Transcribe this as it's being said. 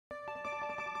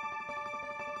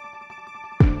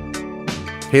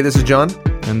Hey, this is John.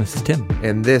 And this is Tim.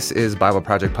 And this is Bible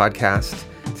Project Podcast.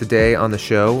 Today on the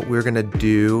show, we're going to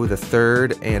do the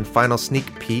third and final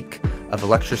sneak peek of a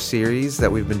lecture series that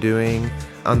we've been doing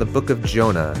on the book of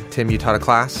Jonah. Tim, you taught a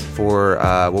class for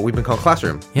what we've been calling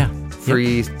Classroom. Yeah.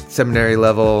 Free seminary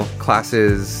level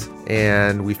classes,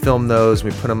 and we filmed those,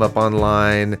 we put them up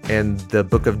online, and the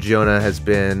book of Jonah has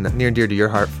been near and dear to your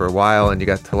heart for a while, and you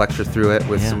got to lecture through it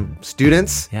with some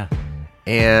students. Yeah.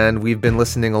 And we've been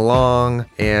listening along,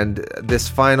 and this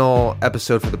final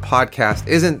episode for the podcast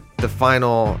isn't the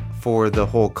final for the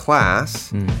whole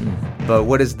class, but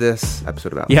what is this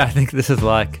episode about? Yeah, I think this is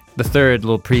like the third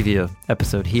little preview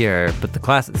episode here, but the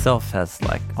class itself has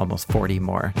like almost 40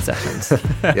 more sessions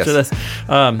after this.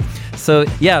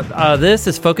 This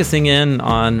is focusing in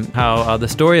on how the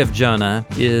story of Jonah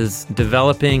is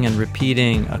developing and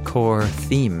repeating a core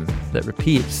theme that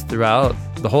repeats throughout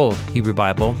the whole Hebrew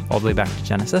Bible, all the way back to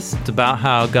Genesis. It's about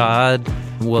how God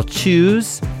will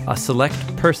choose a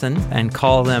select person and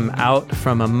call them out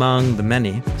from among the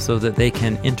many so that they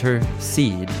can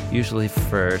intercede, usually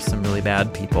for some really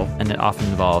bad people, and it often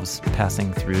involves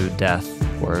passing through death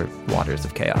or waters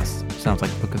of chaos. Sounds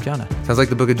like the book of Jonah. Sounds like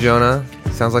the book of Jonah.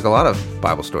 Sounds like a lot of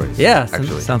Bible stories. Yeah,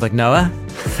 actually. Sounds like Noah.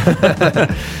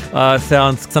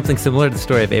 Sounds something similar to the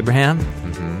story of Abraham.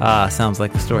 Sounds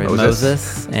like the story of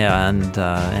Moses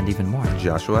and even more.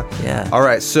 Joshua. Yeah. All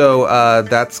right, so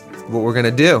that's what we're going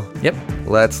to do. Yep.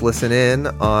 Let's listen in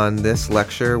on this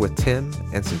lecture with Tim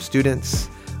and some students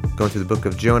going through the book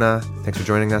of Jonah. Thanks for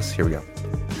joining us. Here we go.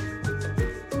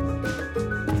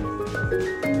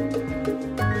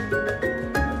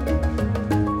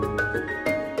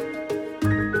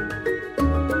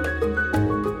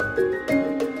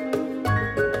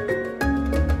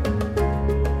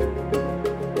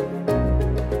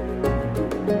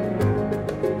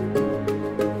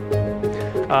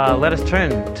 Let us turn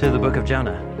to the book of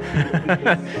Jonah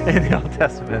in the Old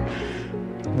Testament.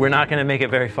 We're not going to make it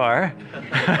very far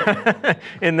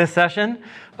in this session,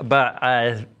 but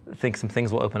I think some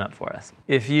things will open up for us.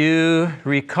 If you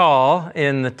recall,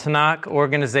 in the Tanakh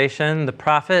organization, the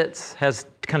prophets has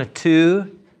kind of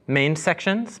two main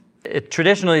sections.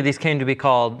 Traditionally, these came to be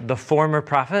called the former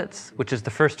prophets, which is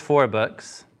the first four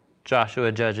books,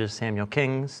 Joshua, Judges, Samuel,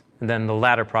 Kings, and then the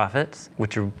latter prophets,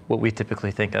 which are what we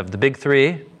typically think of, the big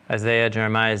three, Isaiah,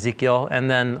 Jeremiah, Ezekiel,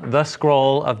 and then the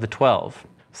scroll of the 12.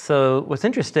 So what's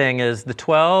interesting is the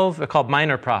 12 are called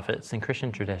minor prophets in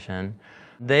Christian tradition.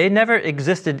 They never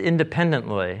existed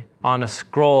independently on a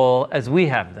scroll as we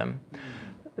have them.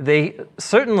 They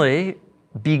certainly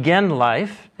began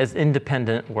life as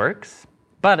independent works,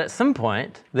 but at some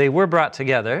point they were brought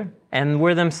together and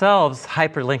were themselves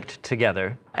hyperlinked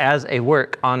together as a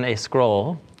work on a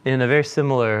scroll in a very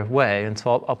similar way. And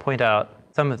so I'll point out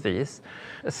some of these.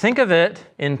 Think of it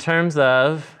in terms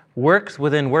of works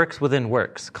within works within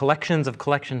works, collections of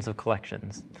collections of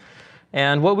collections.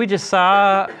 And what we just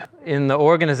saw in the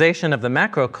organization of the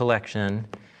macro collection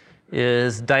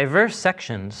is diverse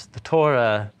sections, the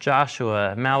Torah,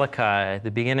 Joshua, Malachi,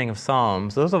 the beginning of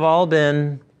Psalms. Those have all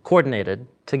been coordinated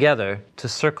together to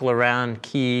circle around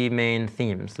key main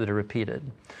themes that are repeated.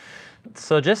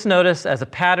 So just notice as a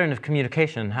pattern of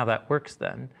communication how that works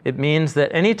then. It means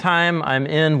that anytime I'm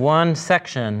in one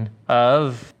section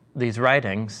of these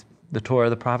writings, the Torah,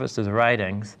 the prophets, the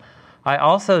writings, I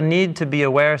also need to be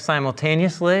aware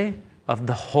simultaneously of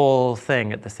the whole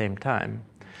thing at the same time.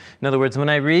 In other words, when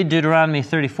I read Deuteronomy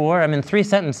 34, I'm in 3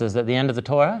 sentences at the end of the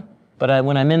Torah, but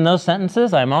when I'm in those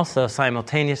sentences, I'm also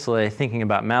simultaneously thinking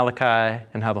about Malachi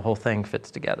and how the whole thing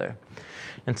fits together.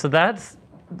 And so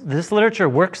this literature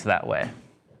works that way.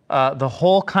 The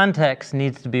whole context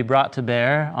needs to be brought to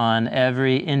bear on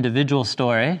every individual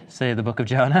story, say the book of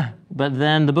Jonah. But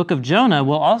then the book of Jonah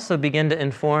will also begin to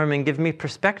inform and give me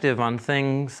perspective on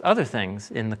other things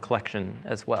in the collection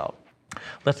as well.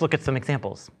 Let's look at some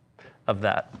examples of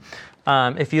that.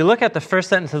 If you look at the first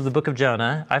sentence of the book of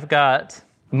Jonah, I've got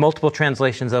multiple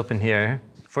translations open here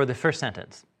for the first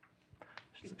sentence.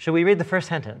 Should we read the first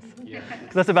sentence? Yeah.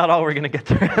 Because that's about all we're going to get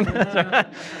through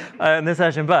in this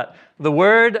session. But the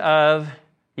word of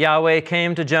Yahweh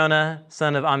came to Jonah,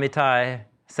 son of Amittai,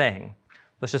 saying.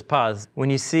 Let's just pause. When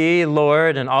you see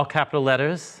Lord in all capital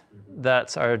letters,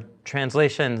 that's our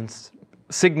translations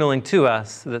signaling to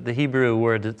us that the Hebrew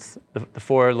word is the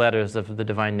 4 letters of the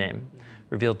divine name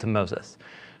revealed to Moses.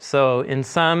 So in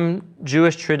some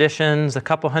Jewish traditions, a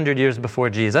couple hundred years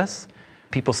before Jesus,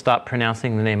 people stopped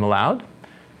pronouncing the name aloud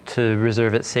to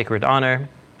reserve its sacred honor,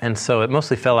 and so it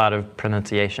mostly fell out of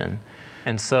pronunciation.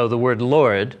 And so the word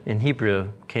Lord in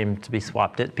Hebrew came to be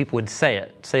swapped. People would say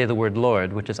the word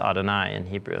Lord, which is Adonai in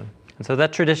Hebrew. And so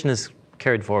that tradition is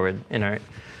carried forward in our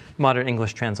modern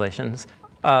English translations.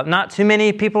 Not too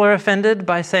many people are offended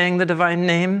by saying the divine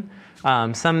name.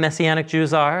 Some Messianic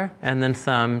Jews are, and then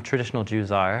some traditional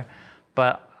Jews are.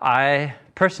 But I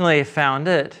personally found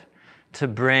it to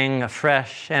bring a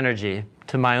fresh energy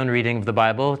to my own reading of the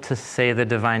Bible to say the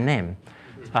divine name,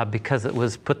 because it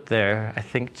was put there, I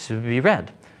think, to be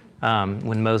read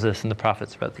when Moses and the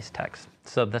prophets wrote these texts.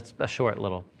 So that's a short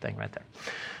little thing right there.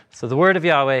 So the word of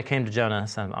Yahweh came to Jonah,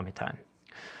 son of Amittai.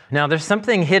 Now there's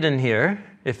something hidden here.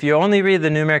 If you only read the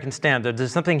New American Standard,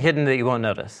 there's something hidden that you won't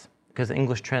notice, because the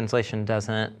English translation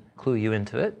doesn't clue you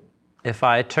into it. If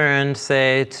I turned,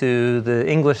 say, to the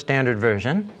English Standard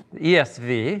Version, the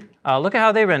ESV, look at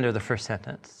how they render the first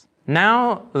sentence.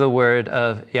 Now the word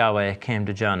of Yahweh came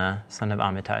to Jonah, son of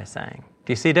Amittai, saying.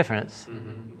 Do you see a difference?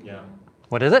 Mm-hmm. Yeah.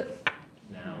 What is it?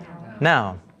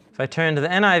 Now. If I turn to the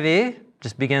NIV,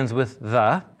 just begins with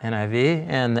the NIV,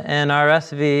 and the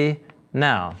NRSV,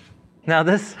 now. Now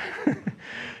this,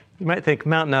 you might think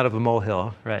mountain out of a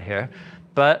molehill right here,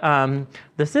 but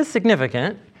this is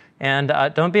significant, and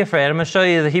don't be afraid. I'm going to show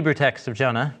you the Hebrew text of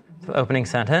Jonah, the opening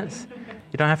sentence.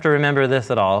 You don't have to remember this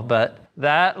at all, but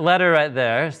that letter right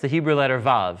there is the Hebrew letter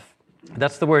vav.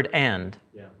 That's the word and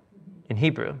in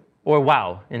Hebrew, or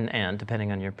wow in and,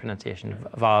 depending on your pronunciation,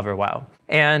 vav or wow.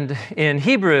 And in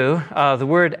Hebrew, the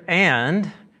word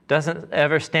and doesn't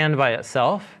ever stand by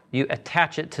itself. You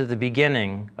attach it to the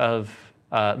beginning of,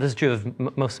 this is true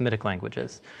of most Semitic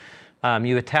languages.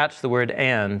 You attach the word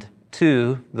and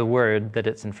to the word that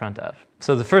it's in front of.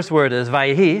 So the first word is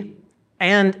vayehi,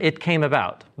 and it came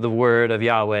about, the word of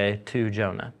Yahweh to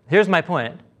Jonah. Here's my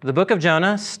point. The book of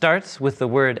Jonah starts with the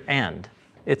word and.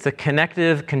 It's a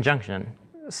connective conjunction.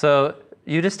 So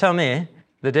you just tell me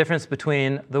the difference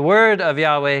between the word of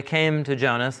Yahweh came to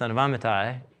Jonah, son of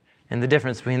Amittai, and the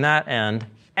difference between that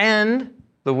and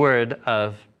the word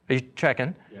of, are you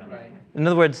tracking? Yeah. Right. In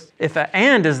other words, if an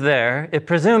and is there, it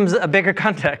presumes a bigger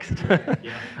context.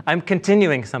 Yeah. I'm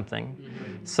continuing something.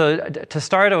 Mm-hmm. So to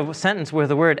start a sentence with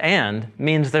the word and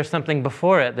means there's something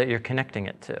before it that you're connecting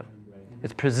it to.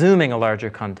 It's presuming a larger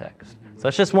context. So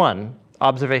that's just one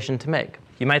observation to make.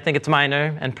 You might think it's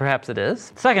minor, and perhaps it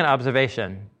is. Second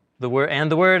observation, the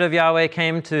word of Yahweh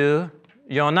came to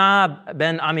Jonah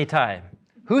ben Amittai.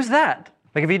 Who's that?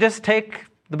 Like if you just take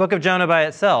the book of Jonah by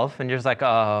itself, and you're just like,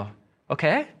 oh,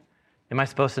 okay. Am I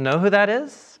supposed to know who that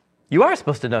is? You are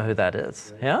supposed to know who that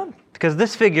is, yeah? Because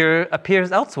this figure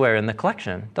appears elsewhere in the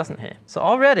collection, doesn't he? So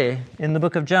already in the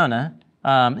book of Jonah,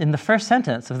 in the first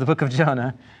sentence of the book of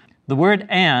Jonah, the word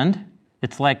and,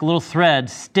 it's like a little thread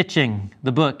stitching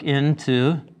the book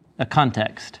into a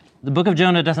context. The book of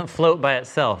Jonah doesn't float by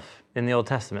itself in the Old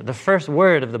Testament. The first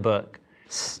word of the book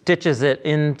stitches it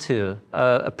into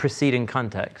a preceding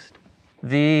context.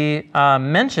 The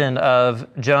mention of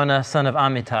Jonah, son of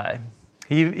Amittai,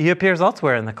 he appears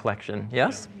elsewhere in the collection,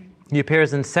 yes? He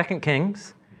appears in 2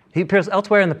 Kings. He appears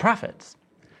elsewhere in the prophets,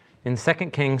 in 2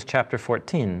 Kings chapter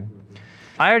 14.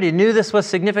 I already knew this was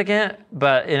significant,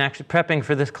 but in actually prepping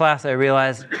for this class, I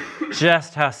realized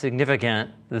just how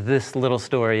significant this little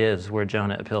story is where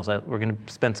Jonah appeals. We're going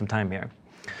to spend some time here.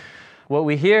 What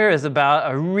we hear is about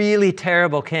a really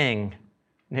terrible king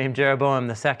named Jeroboam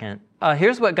II.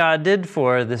 Here's what God did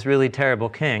for this really terrible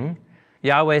king.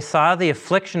 Yahweh saw the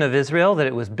affliction of Israel, that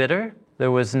it was bitter.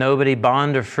 There was nobody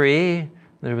bond or free.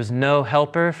 There was no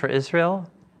helper for Israel.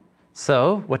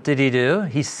 So what did he do?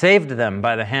 He saved them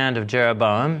by the hand of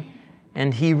Jeroboam,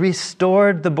 and he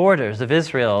restored the borders of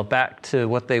Israel back to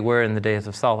what they were in the days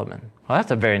of Solomon. Well,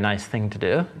 that's a very nice thing to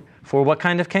do. For what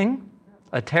kind of king?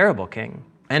 A terrible king.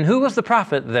 And who was the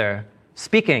prophet there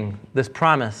speaking this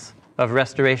promise of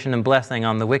restoration and blessing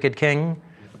on the wicked king?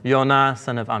 Jonah,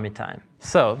 son of Amittai.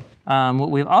 So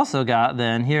what we've also got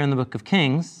then here in the book of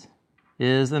Kings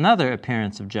is another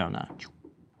appearance of Jonah.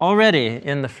 Already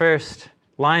in the first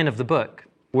line of the book,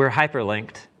 we're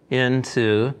hyperlinked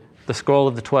into the scroll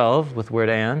of the 12 with word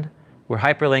and. We're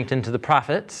hyperlinked into the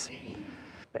prophets.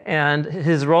 And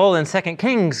his role in 2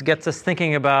 Kings gets us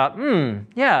thinking about,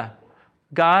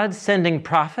 God sending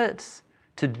prophets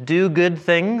to do good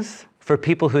things for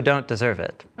people who don't deserve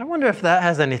it. I wonder if that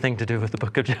has anything to do with the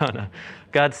book of Jonah.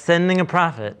 God sending a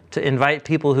prophet to invite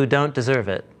people who don't deserve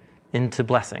it into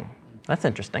blessing. That's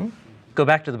interesting. Go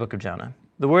back to the book of Jonah.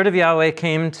 The word of Yahweh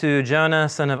came to Jonah,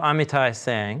 son of Amittai,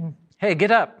 saying, hey,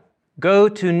 get up, go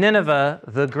to Nineveh,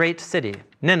 the great city.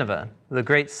 Nineveh, the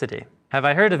great city. Have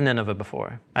I heard of Nineveh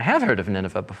before? I have heard of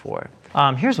Nineveh before.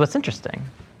 Here's what's interesting.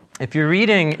 If you're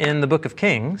reading in the book of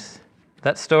Kings,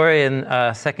 that story in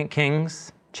 2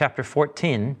 Kings chapter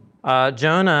 14,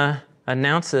 Jonah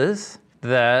announces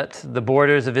that the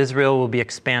borders of Israel will be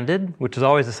expanded, which is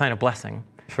always a sign of blessing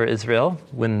for Israel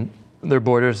when their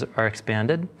borders are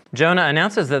expanded. Jonah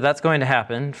announces that that's going to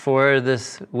happen for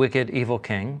this wicked, evil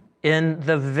king. In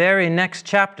the very next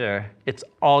chapter, it's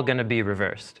all going to be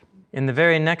reversed. In the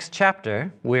very next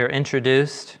chapter, we're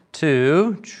introduced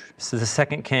to, this is the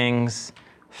 2 Kings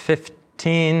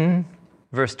 15,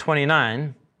 verse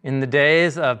 29. In the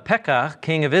days of Pekah,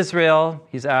 king of Israel,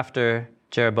 he's after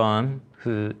Jeroboam,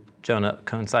 who Jonah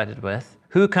coincided with,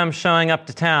 who comes showing up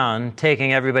to town,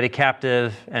 taking everybody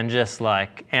captive and just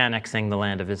like annexing the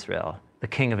land of Israel, the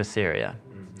king of Assyria,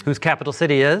 whose capital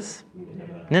city is?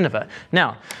 Nineveh.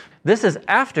 Now, this is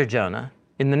after Jonah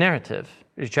in the narrative.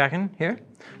 Are you tracking here?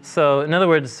 So, in other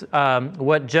words,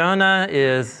 what Jonah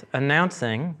is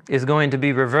announcing is going to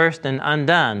be reversed and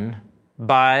undone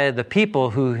by the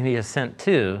people who he is sent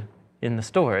to in the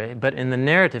story, but in the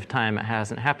narrative time, it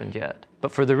hasn't happened yet.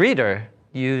 But for the reader,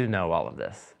 you know all of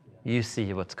this. You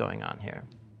see what's going on here.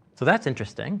 So that's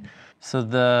interesting. So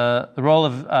the role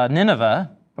of Nineveh,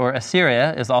 or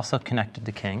Assyria, is also connected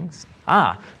to kings.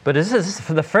 But this is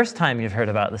for the first time you've heard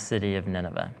about the city of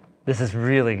Nineveh. This is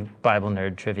really Bible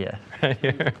nerd trivia right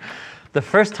here. The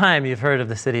first time you've heard of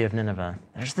the city of Nineveh.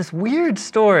 There's this weird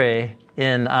story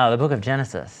in the book of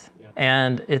Genesis.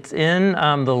 And it's in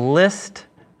the list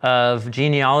of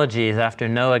genealogies after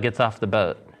Noah gets off the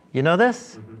boat. You know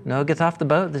this? Noah gets off the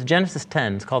boat. This is Genesis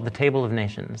 10. It's called the Table of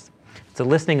Nations. It's a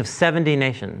listing of 70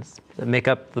 nations that make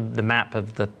up the map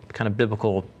of the kind of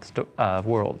biblical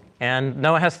world. And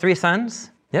Noah has 3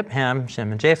 sons. Ham,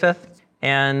 Shem, and Japheth.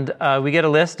 And we get a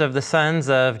list of the sons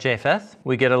of Japheth.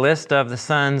 We get a list of the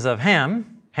sons of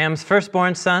Ham. Ham's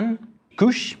firstborn son,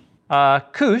 Cush.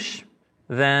 Cush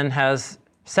then has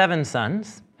 7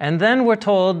 sons. And then we're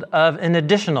told of an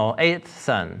additional 8th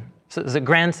son. So it's a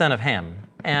grandson of Ham.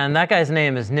 And that guy's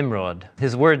name is Nimrod.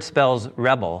 His word spells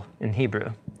rebel in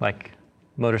Hebrew, like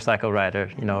motorcycle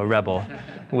rider, a rebel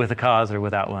with a cause or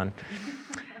without one.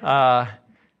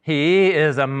 He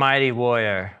is a mighty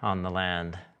warrior on the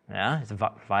land. Yeah, he's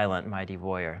a violent, mighty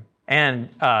warrior. And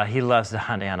he loves to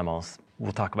hunt animals.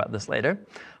 We'll talk about this later.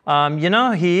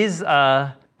 He's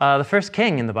the first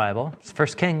king in the Bible. He's the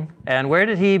first king. And where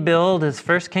did he build his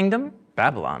first kingdom?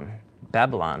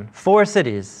 Babylon. 4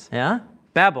 cities, yeah?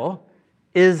 Babel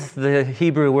is the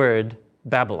Hebrew word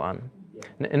Babylon.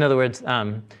 In other words,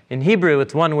 in Hebrew,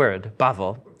 it's one word,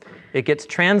 Bavel. It gets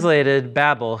translated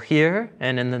Babel here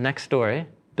and in the next story,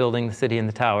 building the city and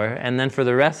the tower. And then for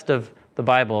the rest of the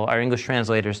Bible, our English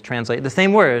translators translate the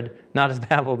same word, not as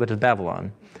Babel, but as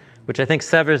Babylon, which I think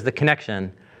severs the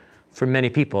connection for many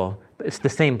people. But it's the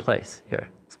same place here.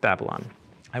 It's Babylon.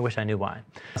 I wish I knew why.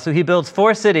 So he builds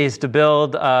 4 cities to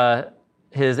build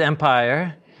his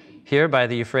empire here by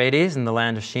the Euphrates in the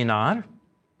land of Shinar.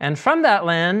 And from that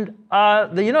land,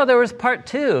 there was part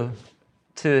 2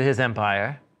 to his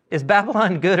empire. Is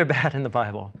Babylon good or bad in the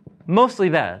Bible? Mostly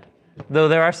bad, though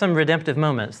there are some redemptive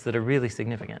moments that are really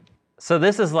significant. So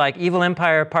this is like Evil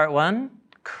Empire Part 1,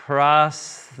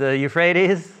 cross the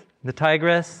Euphrates, the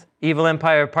Tigris, Evil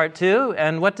Empire Part 2,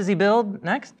 and what does he build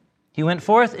next? He went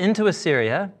forth into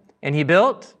Assyria, and he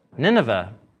built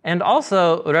Nineveh, and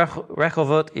also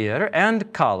Rehovot Ir,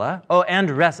 and Kala, and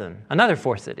Rezin, another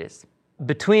 4 cities.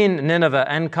 Between Nineveh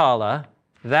and Kala,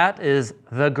 that is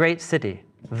the great city.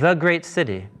 The great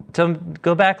city. So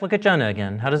go back, look at Jonah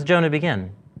again. How does Jonah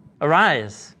begin?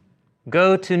 Arise,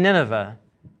 go to Nineveh,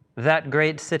 that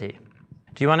great city.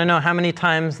 Do you want to know how many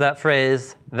times that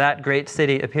phrase, that great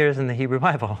city, appears in the Hebrew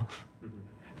Bible?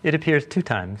 It appears 2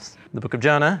 times. The book of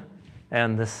Jonah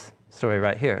and this story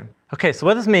right here. Okay, so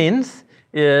what this means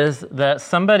is that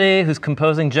somebody who's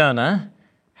composing Jonah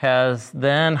has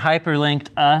then hyperlinked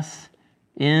us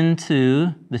into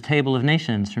the Table of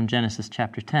Nations from Genesis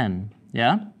chapter 10.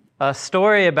 Yeah? A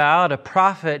story about a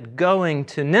prophet going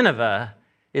to Nineveh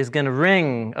is going to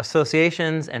ring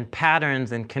associations and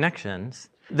patterns and connections.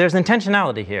 There's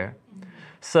intentionality here.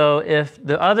 So if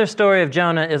the other story of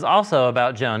Jonah is also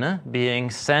about Jonah being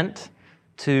sent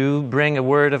to bring a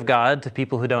word of God to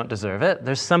people who don't deserve it,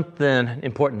 there's something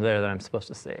important there that I'm supposed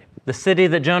to say. The city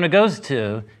that Jonah goes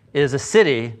to is a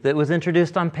city that was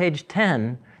introduced on page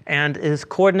 10 and is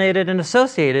coordinated and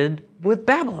associated with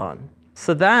Babylon.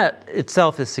 So that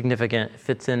itself is significant,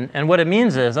 fits in. And what it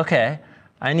means is, okay,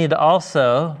 I need to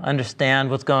also understand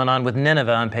what's going on with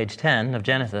Nineveh on page 10 of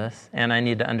Genesis, and I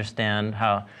need to understand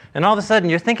how... And all of a sudden,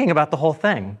 you're thinking about the whole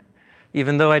thing,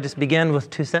 even though I just began with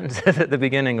 2 sentences at the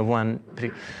beginning of one.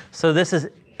 So this is,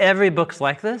 every book's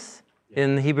like this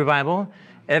in the Hebrew Bible.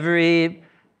 Every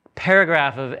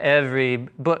paragraph of every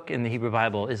book in the Hebrew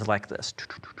Bible is like this.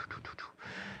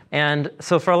 And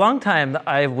so for a long time,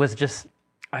 I was just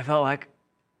I felt like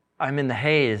I'm in the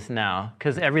haze now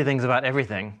because everything's about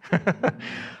everything.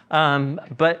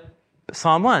 But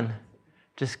Psalm 1,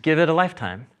 just give it a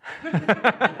lifetime.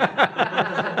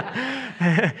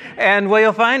 And what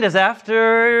you'll find is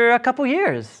after a couple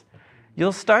years,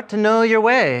 you'll start to know your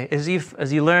way as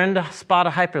you learn to spot a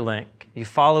hyperlink. You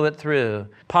follow it through.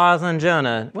 Pause on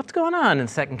Jonah. What's going on in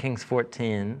 2 Kings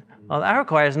 14? Well, that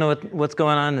requires to know what's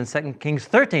going on in 2 Kings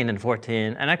 13 and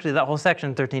 14, and actually that whole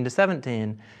section, 13 to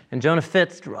 17. And Jonah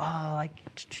fits,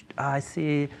 I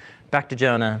see, back to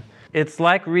Jonah. It's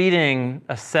like reading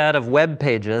a set of web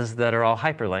pages that are all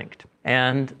hyperlinked.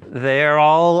 And they're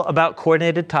all about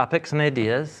coordinated topics and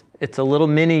ideas. It's a little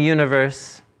mini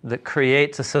universe that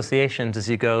creates associations as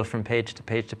you go from page to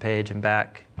page to page and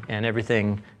back, and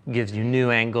everything gives you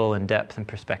new angle and depth and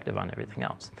perspective on everything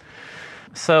else.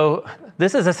 So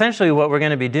this is essentially what we're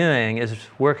going to be doing, is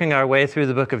working our way through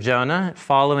the book of Jonah,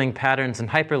 following patterns and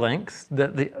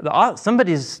hyperlinks.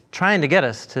 Somebody's trying to get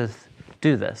us to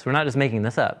do this. We're not just making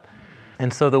this up.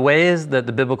 And so the ways that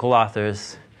the biblical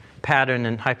authors pattern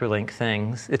and hyperlink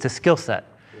things, it's a skill set.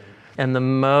 And the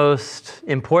most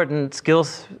important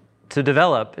skills to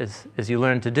develop as you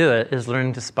learn to do it is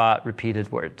learning to spot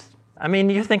repeated words. I mean,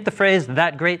 you think the phrase,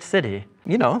 that great city,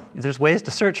 there's ways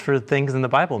to search for things in the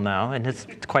Bible now, and it's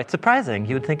quite surprising.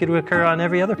 You would think it would occur on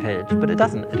every other page, but it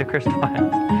doesn't. It occurs twice.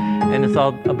 And it's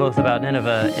all both about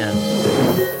Nineveh and...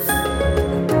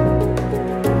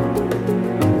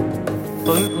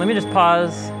 So let me just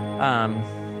pause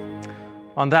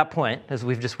on that point, as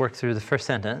we've just worked through the first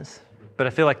sentence. But I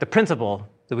feel like the principle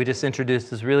that we just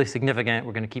introduced is really significant.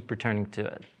 We're going to keep returning to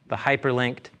it. The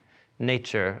hyperlinked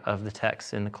nature of the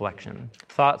text in the collection.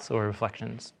 Thoughts or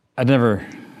reflections? I'd never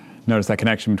noticed that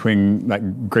connection between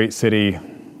that great city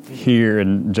here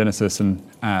in Genesis and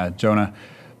Jonah,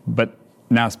 but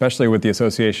now especially with the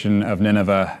association of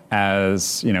Nineveh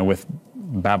as, with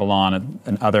Babylon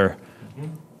and other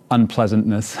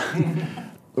unpleasantness.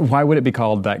 Why would it be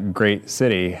called that great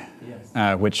city?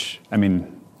 Yes. Which,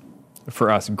 for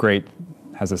us, great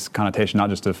has this connotation not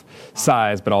just of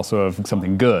size, but also of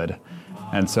something good.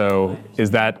 And so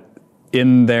is that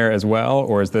in there as well,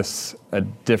 or is this a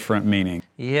different meaning?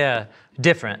 Yeah,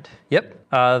 different. Yep.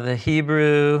 The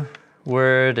Hebrew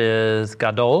word is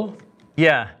gadol.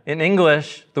 Yeah, in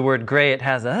English, the word great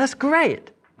has that's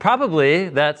great. Probably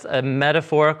that's a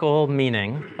metaphorical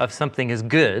meaning of something is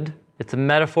good. It's a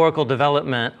metaphorical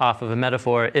development off of a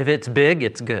metaphor. If it's big,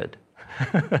 it's good.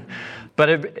 But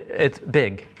it's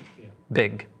big,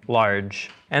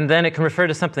 large. And then it can refer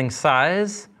to something's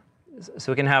size.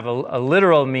 So it can have a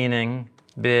literal meaning,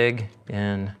 big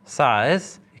in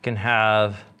size. It can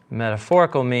have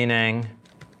metaphorical meaning,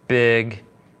 big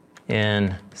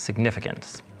in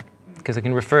significance. Because it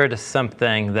can refer to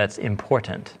something that's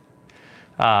important.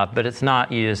 But it's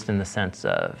not used in the sense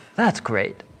of, that's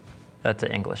great. That's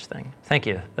an English thing. Thank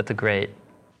you. That's a great.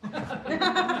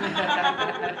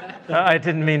 I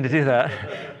didn't mean to do that.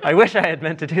 I wish I had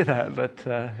meant to do that, but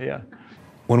yeah.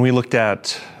 When we looked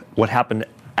at what happened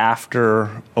after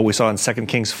what we saw in 2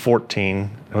 Kings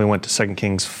 14, and we went to 2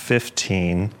 Kings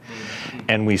 15,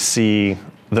 and we see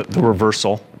the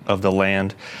reversal of the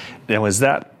land. Now,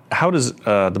 how does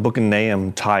the book of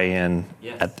Nahum tie in?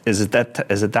 Yes. Is it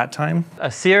that time?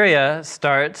 Assyria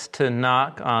starts to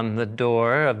knock on the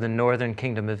door of the northern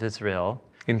kingdom of Israel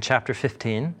in chapter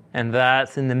 15, and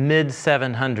that's in the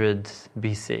mid-700s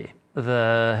BC.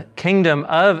 The kingdom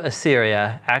of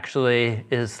Assyria actually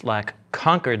is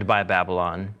conquered by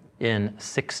Babylon in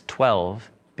 612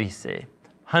 BC,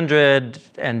 100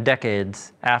 and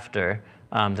decades after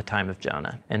the time of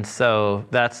Jonah. And so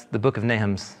that's the book of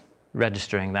Nahum's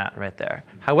registering that right there.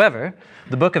 However,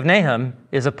 the book of Nahum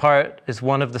is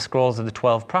one of the scrolls of the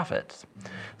 12 prophets.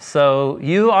 So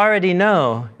you already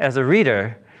know as a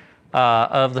reader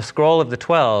of the scroll of the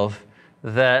 12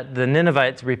 that the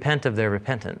Ninevites repent of their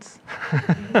repentance,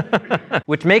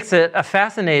 which makes it a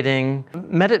fascinating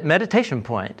meditation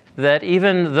point, that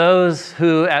even those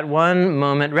who at one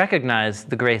moment recognize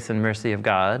the grace and mercy of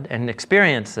God and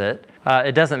experience it,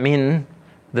 it doesn't mean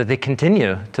that they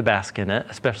continue to bask in it,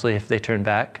 especially if they turn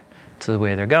back to the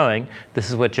way they're going. This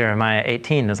is what Jeremiah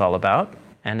 18 is all about,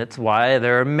 and it's why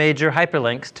there are major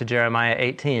hyperlinks to Jeremiah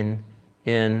 18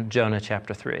 in Jonah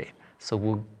chapter 3.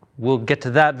 So we'll get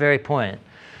to that very point.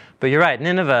 But you're right,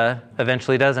 Nineveh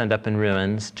eventually does end up in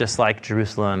ruins, just like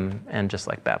Jerusalem and just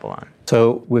like Babylon.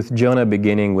 So with Jonah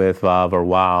beginning with Vav or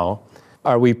Wow,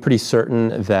 are we pretty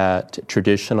certain that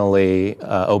traditionally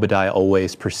Obadiah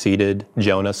always preceded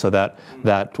Jonah, so that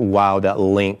Wow, that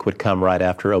link would come right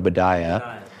after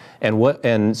Obadiah?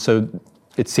 And so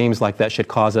it seems like that should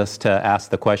cause us to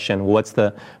ask the question, what's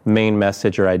the main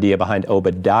message or idea behind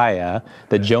Obadiah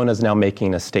that Jonah's now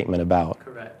making a statement about?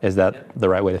 Correct. Is that the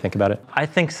right way to think about it? I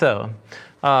think so.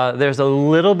 There's a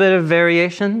little bit of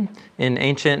variation in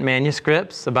ancient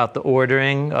manuscripts about the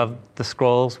ordering of the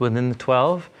scrolls within the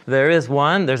 12.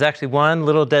 There's actually one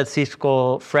little Dead Sea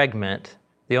Scroll fragment.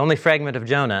 The only fragment of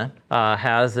Jonah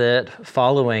has it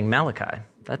following Malachi.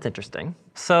 That's interesting.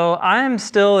 So I'm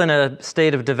still in a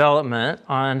state of development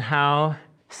on how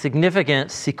significant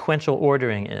sequential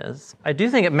ordering is. I do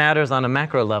think it matters on a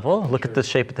macro level. Look at the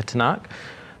shape of the Tanakh.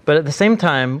 But at the same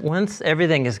time, once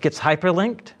everything gets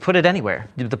hyperlinked, put it anywhere.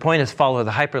 The point is follow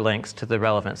the hyperlinks to the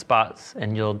relevant spots,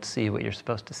 and you'll see what you're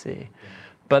supposed to see.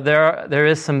 But there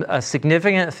is a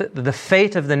significant, the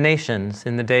fate of the nations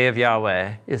in the day of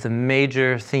Yahweh is a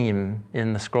major theme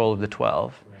in the Scroll of the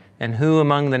 12. And who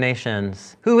among the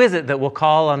nations, who is it that will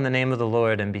call on the name of the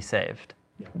Lord and be saved?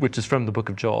 Which is from the book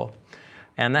of Joel.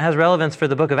 And that has relevance for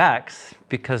the book of Acts,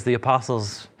 because the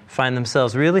apostles find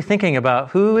themselves really thinking about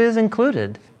who is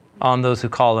included on those who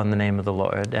call on the name of the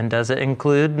Lord. And does it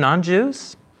include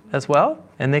non-Jews as well?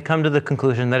 And they come to the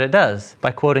conclusion that it does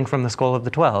by quoting from the Scroll of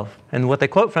the 12. And what they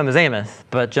quote from is Amos,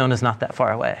 but Jonah's not that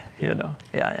far away,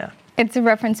 Yeah. It's a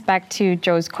reference back to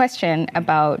Joe's question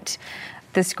about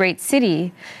this great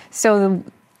city. So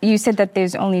you said that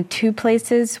there's only two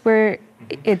places where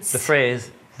it's... The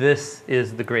phrase, this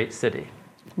is the great city.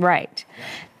 Right.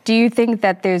 Do you think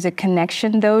that there's a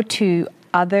connection, though, to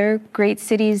other great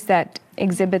cities that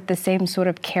exhibit the same sort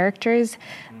of characters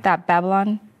that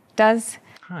Babylon does?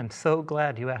 I'm so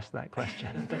glad you asked that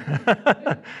question.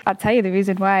 I'll tell you the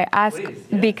reason why I ask. Please,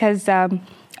 yes. Because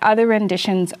other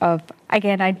renditions of,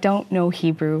 again, I don't know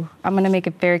Hebrew. I'm going to make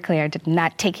it very clear, I did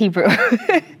not take Hebrew.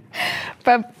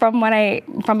 But from my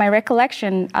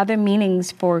recollection, other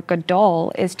meanings for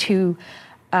gadol is to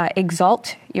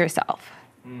exalt yourself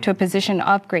to a position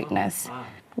of greatness,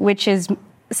 which is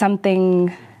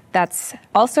something that's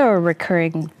also a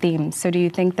recurring theme. So do you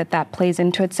think that that plays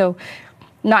into it? So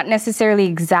not necessarily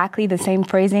exactly the same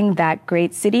phrasing, that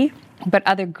great city, but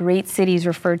other great cities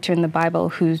referred to in the Bible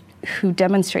who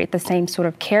demonstrate the same sort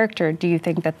of character. Do you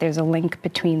think that there's a link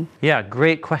between? Yeah,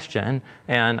 great question.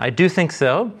 And I do think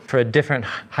so, for a different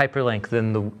hyperlink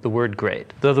than the word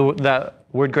great. Though that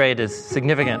word great is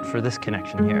significant for this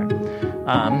connection here.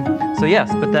 So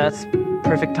yes, but that's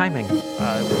perfect timing.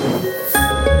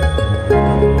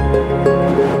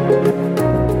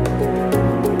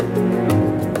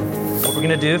 What we're going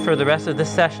to do for the rest of this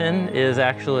session is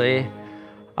actually,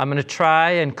 I'm going to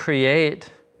try and create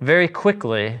very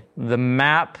quickly the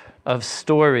map of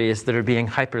stories that are being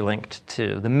hyperlinked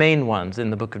to, the main ones in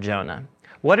the book of Jonah.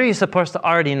 What are you supposed to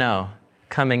already know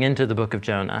coming into the book of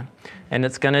Jonah? And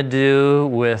it's going to do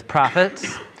with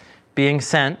prophets being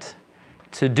sent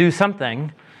to do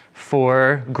something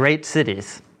for great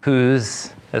cities,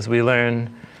 whose, as we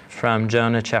learn from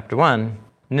Jonah chapter 1,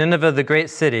 Nineveh, the great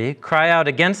city, cry out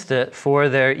against it, for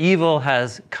their evil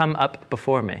has come up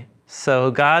before me.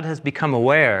 So God has become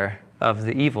aware of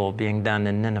the evil being done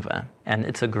in Nineveh, and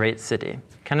it's a great city.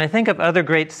 Can I think of other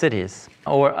great cities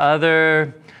or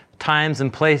other times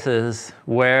and places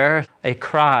where a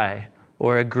cry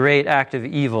or a great act of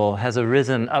evil has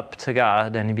arisen up to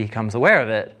God and he becomes aware of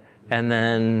it and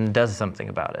then does something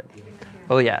about it?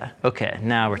 Oh yeah, okay,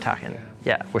 now we're talking.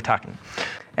 Yeah, we're talking.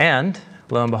 And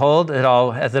lo and behold,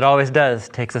 as it always does,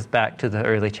 takes us back to the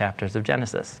early chapters of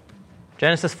Genesis.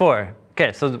 Genesis 4.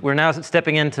 Okay, so we're now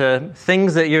stepping into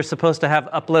things that you're supposed to have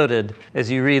uploaded as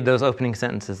you read those opening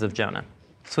sentences of Jonah.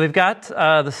 So we've got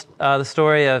the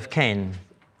story of Cain,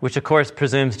 which of course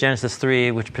presumes Genesis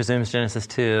 3, which presumes Genesis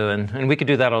 2, and we could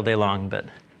do that all day long, but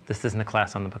this isn't a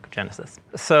class on the book of Genesis.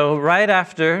 So right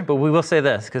after, but we will say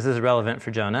this because this is relevant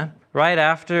for Jonah, right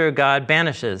after God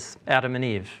banishes Adam and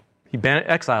Eve, he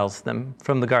exiles them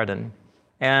from the garden.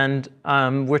 And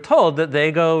we're told that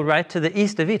they go right to the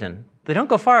east of Eden. They don't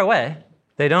go far away.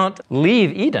 They don't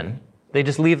leave Eden. They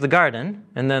just leave the garden,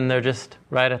 and then they're just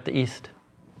right at the east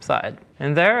side.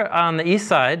 And there on the east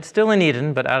side, still in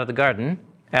Eden, but out of the garden,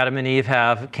 Adam and Eve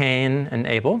have Cain and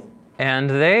Abel, and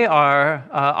they are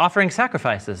offering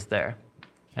sacrifices there.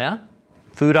 Yeah?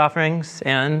 Food offerings,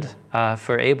 and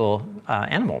for Abel,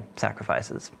 animal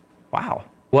sacrifices. Wow.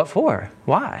 What for?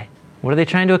 Why? What are they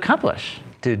trying to accomplish?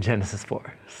 Dude, Genesis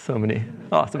 4. So many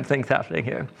awesome things happening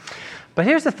here. But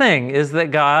here's the thing, is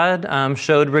that God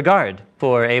showed regard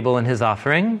for Abel and his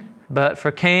offering, but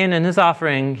for Cain and his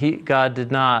offering, God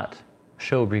did not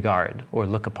show regard or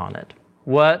look upon it.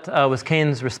 What was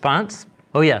Cain's response?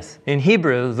 Oh yes, in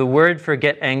Hebrew, the word for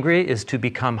get angry is to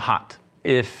become hot.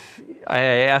 If I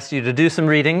asked you to do some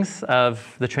readings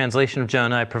of the translation of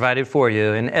Jonah I provided for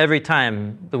you, and every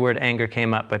time the word anger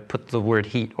came up, I put the word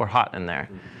heat or hot in there.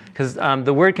 Because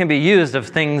the word can be used of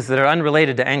things that are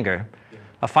unrelated to anger.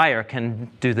 A fire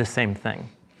can do the same thing.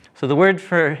 So the word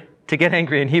for to get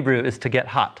angry in Hebrew is to get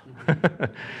hot,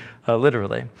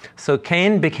 literally. So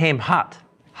Cain became hot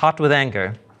with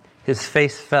anger. His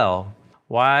face fell.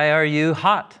 Why are you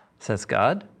hot, says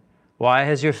God? Why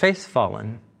has your face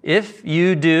fallen? If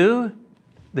you do,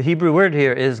 the Hebrew word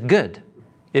here is good.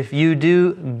 If you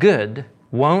do good,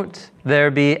 won't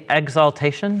there be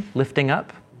exaltation, lifting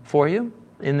up for you?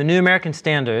 In the New American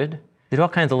Standard, they do all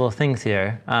kinds of little things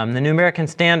here. The New American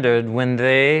Standard, when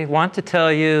they want to tell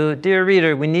you, dear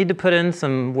reader, we need to put in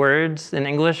some words in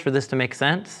English for this to make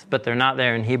sense, but they're not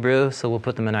there in Hebrew, so we'll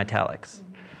put them in italics.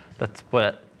 That's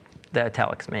what the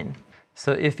italics mean.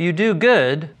 So if you do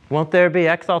good, won't there be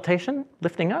exaltation,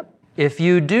 lifting up? If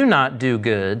you do not do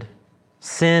good,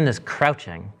 sin is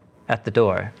crouching at the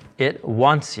door. It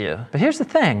wants you. But here's the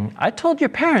thing. I told your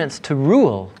parents to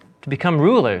rule, to become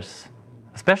rulers,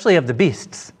 especially of the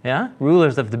beasts, yeah?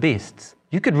 Rulers of the beasts.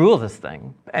 You could rule this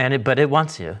thing, but it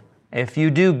wants you. If you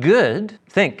do good,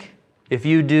 think. If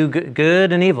you do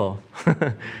good and evil,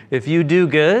 if you do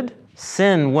good,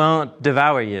 sin won't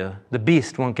devour you. The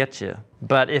beast won't get you.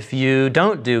 But if you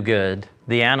don't do good,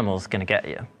 the animal's going to get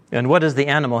you. And what is the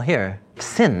animal here?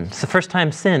 Sin. It's the first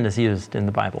time sin is used in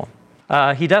the Bible.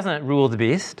 He doesn't rule the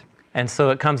beast, and so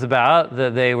it comes about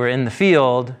that they were in the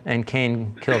field and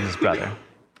Cain killed his brother.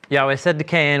 Yahweh said to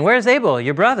Cain, where's Abel,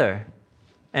 your brother?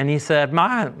 And he said,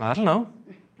 I don't know.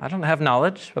 I don't have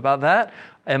knowledge about that.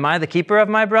 Am I the keeper of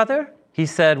my brother? He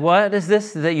said, what is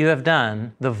this that you have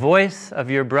done? The voice of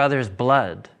your brother's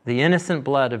blood, the innocent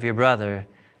blood of your brother,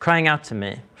 crying out to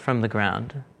me from the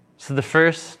ground. So the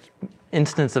first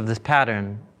instance of this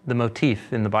pattern, the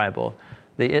motif in the Bible,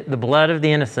 the blood of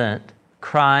the innocent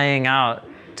crying out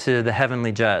to the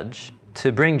heavenly judge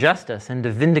to bring justice and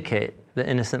to vindicate the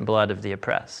innocent blood of the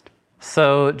oppressed.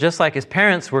 So just like his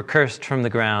parents were cursed from the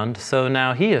ground, so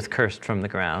now he is cursed from the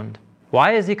ground.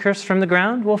 Why is he cursed from the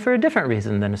ground? Well, for a different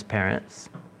reason than his parents.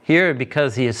 Here,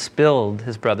 because he has spilled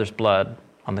his brother's blood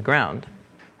on the ground.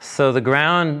 So the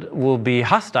ground will be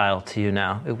hostile to you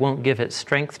now. It won't give its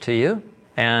strength to you,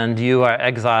 and you are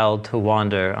exiled to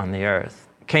wander on the earth.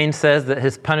 Cain says that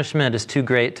his punishment is too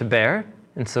great to bear,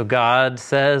 and so God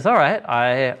says, all right,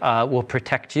 I will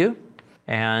protect you.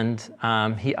 And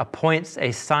he appoints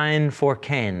a sign for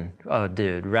Cain. Oh,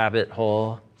 dude, rabbit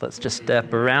hole. Let's just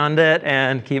step around it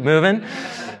and keep moving.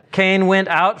 Cain went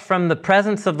out from the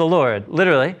presence of the Lord.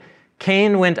 Literally,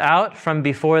 Cain went out from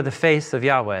before the face of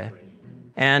Yahweh.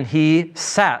 And he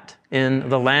sat in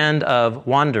the land of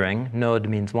wandering. Nod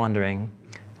means wandering.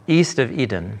 East of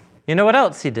Eden. You know what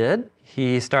else he did?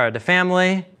 He started a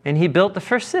family and he built the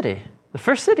first city. The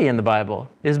first city in the Bible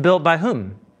is built by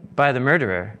whom? By the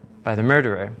murderer. By the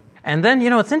murderer. And then,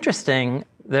 it's interesting.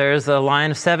 There's a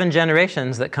line of 7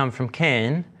 generations that come from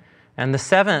Cain, and the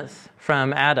 7th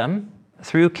from Adam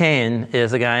through Cain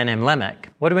is a guy named Lamech.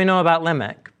 What do we know about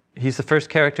Lamech? He's the first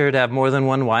character to have more than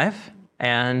one wife,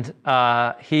 and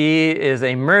he is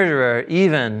a murderer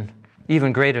even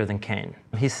greater than Cain.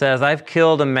 He says, I've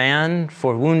killed a man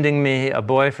for wounding me, a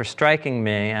boy for striking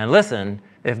me, and listen,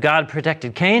 if God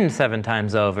protected Cain 7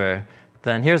 times over,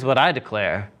 then here's what I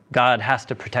declare. God has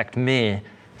to protect me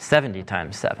 70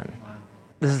 times 7.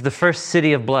 This is the first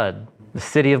city of blood, the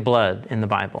city of blood in the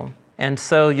Bible. And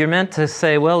so you're meant to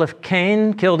say, well, if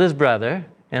Cain killed his brother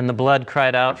and the blood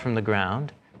cried out from the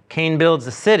ground, Cain builds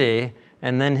a city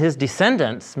and then his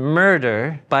descendants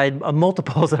murder by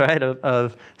multiples, right,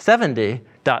 of 70, ...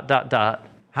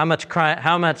 How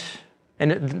much,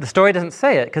 and the story doesn't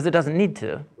say it because it doesn't need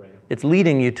to. Right. It's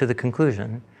leading you to the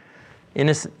conclusion.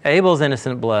 Abel's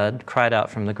innocent blood cried out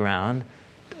from the ground.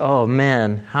 Oh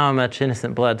man, how much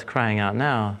innocent blood's crying out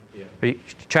now? Yeah. Are you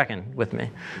tracking with me?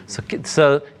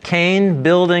 So Cain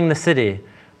building the city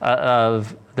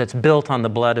that's built on the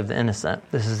blood of the innocent.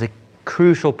 This is a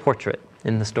crucial portrait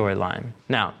in the storyline.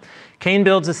 Now, Cain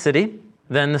builds a city.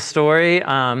 Then the story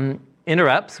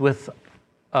interrupts with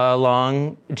a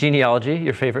long genealogy,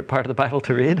 your favorite part of the Bible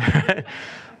to read.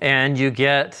 And you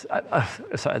get,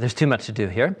 sorry, there's too much to do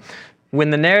here.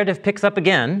 When the narrative picks up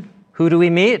again, who do we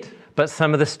meet? But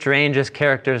some of the strangest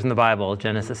characters in the Bible,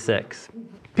 Genesis 6.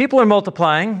 People are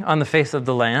multiplying on the face of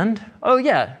the land. Oh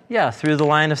yeah, through the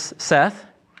line of Seth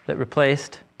that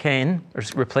replaced Cain, or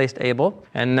replaced Abel,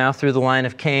 and now through the line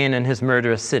of Cain and his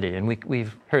murderous city, and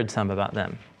we've heard some about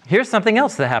them. Here's something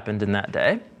else that happened in that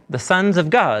day. The sons of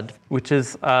God, which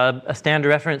is a standard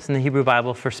reference in the Hebrew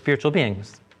Bible for spiritual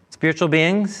beings. Spiritual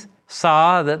beings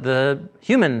saw that the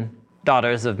human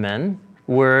daughters of men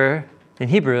were, in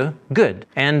Hebrew, good.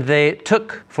 And they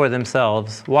took for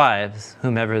themselves wives,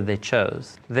 whomever they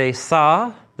chose. They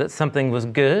saw that something was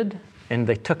good, and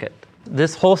they took it.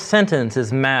 This whole sentence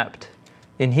is mapped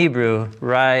in Hebrew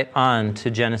right on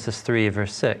to Genesis 3,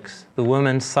 verse 6. The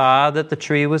woman saw that the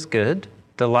tree was good,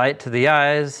 delight to the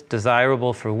eyes,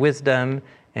 desirable for wisdom,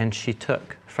 and she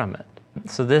took from it.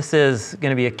 So this is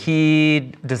going to be a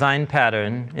key design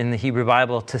pattern in the Hebrew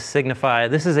Bible to signify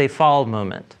this is a fall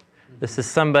moment. This is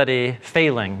somebody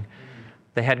failing.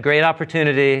 They had great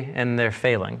opportunity and they're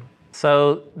failing.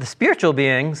 So the spiritual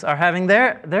beings are having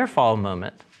their fall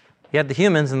moment. You had the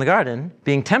humans in the garden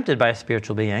being tempted by a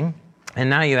spiritual being, and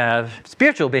now you have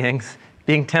spiritual beings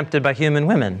being tempted by human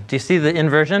women. Do you see the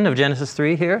inversion of Genesis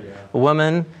 3 here? Yeah. A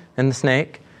woman and the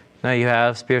snake. Now you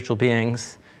have spiritual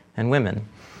beings and women.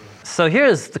 So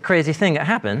here's the crazy thing that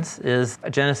happens is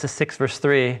Genesis 6, verse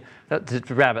 3, the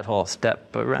rabbit hole,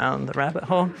 step around the rabbit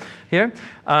hole here.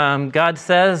 God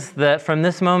says that from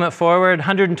this moment forward,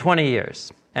 120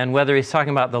 years. And whether he's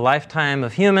talking about the lifetime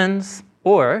of humans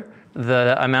or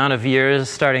the amount of years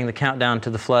starting the countdown to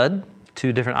the flood,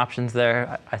 two different options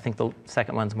there. I think the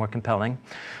second one's more compelling.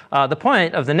 The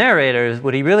point of the narrator is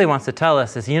what he really wants to tell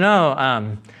us is,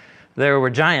 there were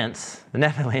giants, the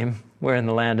Nephilim were in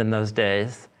the land in those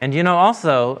days. And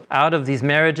also, out of these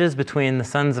marriages between the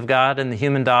sons of God and the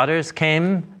human daughters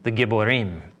came the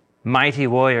Gibborim, mighty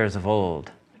warriors of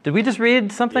old. Did we just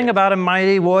read something about a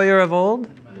mighty warrior of old?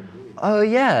 Oh,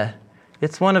 yeah.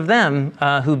 It's one of them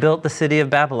who built the city of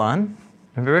Babylon.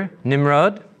 Remember?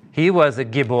 Nimrod. He was a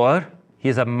Gibbor.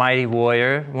 He's a mighty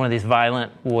warrior, one of these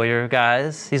violent warrior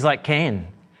guys. He's like Cain.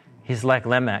 He's like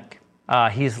Lamech.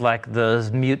 He's like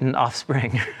those mutant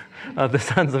offspring of the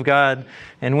sons of God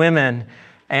and women.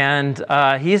 And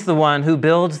he's the one who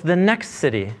builds the next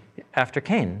city after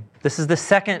Cain. This is the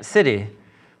second city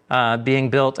being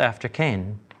built after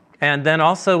Cain. And then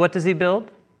also, what does he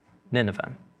build?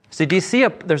 Nineveh. So do you see,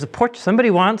 there's a portrait. Somebody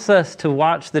wants us to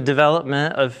watch the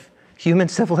development of human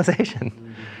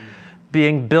civilization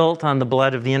being built on the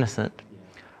blood of the innocent.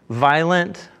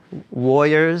 Violent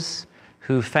warriors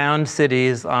who found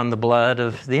cities on the blood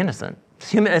of the innocent.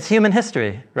 It's human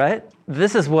history, right?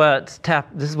 This is what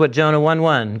Jonah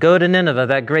 1:1. Go to Nineveh,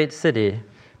 that great city,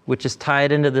 which is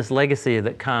tied into this legacy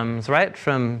that comes right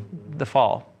from the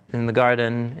fall in the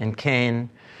garden in Cain.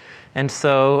 And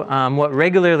so what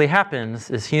regularly happens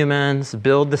is humans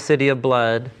build the city of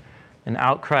blood, an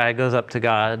outcry goes up to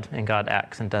God, and God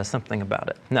acts and does something about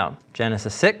it. Now,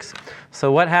 Genesis 6.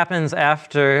 So what happens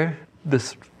after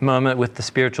this moment with the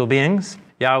spiritual beings?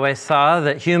 Yahweh saw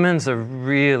that humans are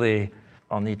really,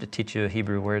 I'll need to teach you a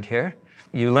Hebrew word here.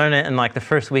 You learn it in like the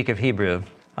first week of Hebrew.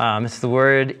 It's the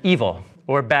word evil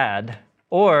or bad,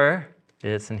 or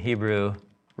it's in Hebrew,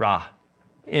 ra.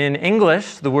 In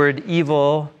English, the word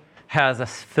evil has a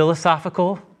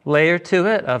philosophical layer to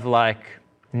it of like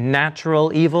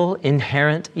natural evil,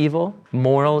 inherent evil,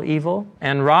 moral evil.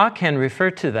 And ra can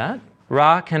refer to that.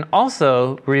 Ra can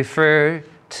also refer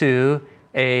to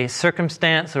a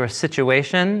circumstance or a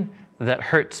situation that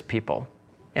hurts people.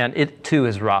 And it too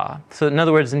is ra. So in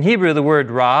other words, in Hebrew, the word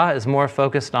ra is more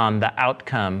focused on the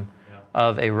outcome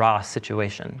of a ra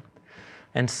situation.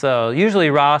 And so usually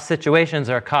ra situations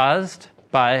are caused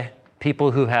by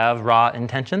people who have raw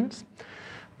intentions,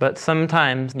 but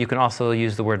sometimes you can also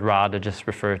use the word raw to just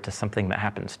refer to something that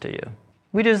happens to you.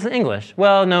 We do this in English.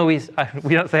 Well, no, we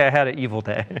don't say I had an evil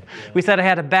day. Yeah. We said I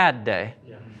had a bad day.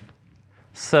 Yeah.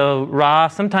 So raw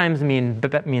sometimes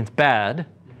means bad,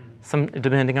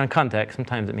 depending on context.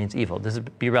 Sometimes it means evil. This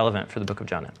would be relevant for the book of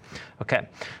Jonah. Okay,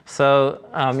 so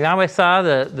Yahweh saw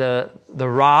the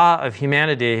raw of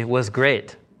humanity was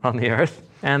great on the earth,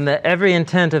 and that every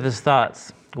intent of his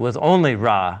thoughts was only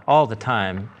ra all the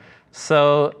time.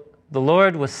 So the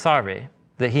Lord was sorry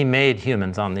that he made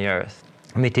humans on the earth.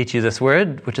 Let me teach you this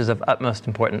word, which is of utmost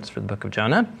importance for the book of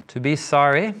Jonah. To be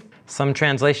sorry. Some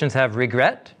translations have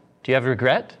regret. Do you have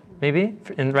regret, maybe,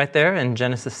 right there in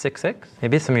Genesis 6:6?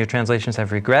 Maybe some of your translations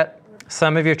have regret.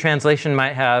 Some of your translation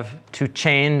might have to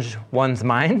change one's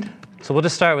mind. So we'll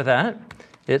just start with that.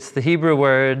 It's the Hebrew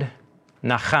word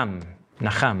nacham.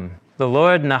 Nacham. The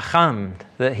Lord nachamed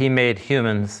that he made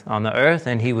humans on the earth,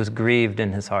 and he was grieved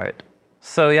in his heart.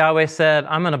 So Yahweh said,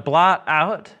 I'm going to blot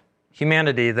out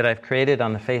humanity that I've created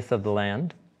on the face of the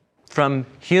land, from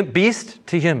beast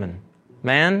to human,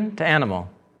 man to animal,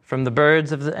 from the birds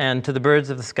to the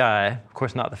birds of the sky. Of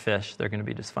course, not the fish. They're going to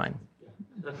be just fine.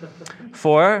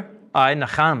 For I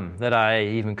nacham, that I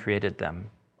even created them.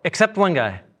 Except one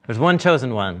guy. There's one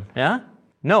chosen one. Yeah?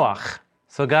 Noach.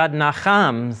 So God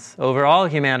nachams over all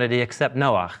humanity except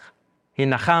Noach. He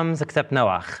nachams except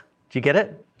Noach. Do you get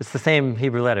it? It's the same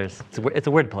Hebrew letters. It's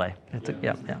a word play.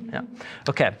 Yeah.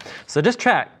 Okay, so just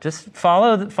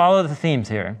follow the themes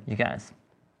here, you guys.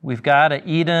 We've got an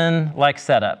Eden-like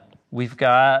setup. We've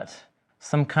got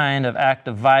some kind of act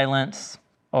of violence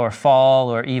or fall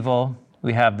or evil.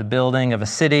 We have the building of a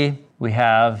city. We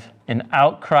have an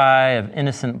outcry of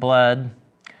innocent blood,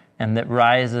 and that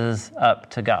rises up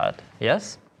to God.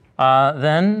 Yes?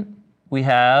 Then we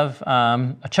have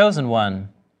a chosen one,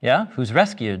 who's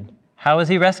rescued. How is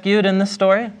he rescued in this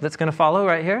story that's going to follow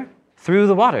right here? Through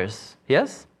the waters,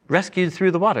 yes? Rescued through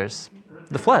the waters.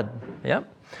 The flood,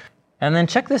 yep. And then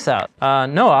check this out.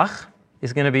 Noah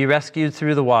is going to be rescued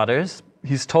through the waters.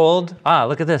 He's told,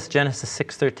 look at this, Genesis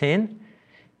 6:13.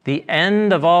 The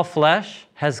end of all flesh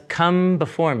has come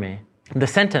before me. The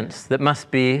sentence that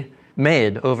must be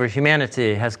made over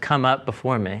humanity has come up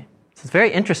before me. It's a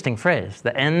very interesting phrase.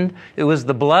 The end, it was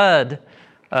the blood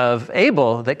of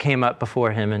Abel that came up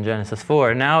before him in Genesis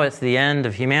 4. Now it's the end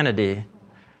of humanity.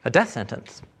 A death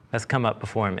sentence has come up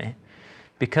before me.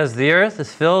 Because the earth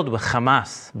is filled with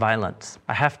Hamas, violence.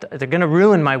 They're going to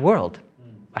ruin my world.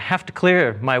 I have to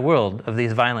clear my world of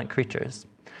these violent creatures.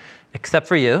 Except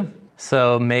for you,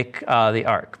 so make the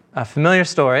ark. A familiar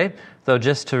story, though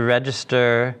just to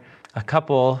register a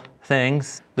couple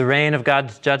things. The rain of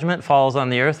God's judgment falls on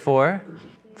the earth for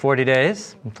 40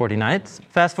 days and 40 nights.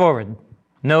 Fast forward.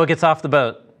 Noah gets off the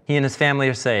boat. He and his family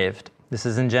are saved. This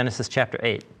is in Genesis chapter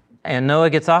 8. And Noah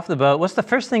gets off the boat. What's the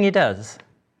first thing he does?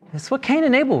 It's what Cain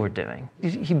and Abel were doing.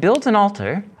 He builds an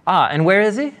altar. And where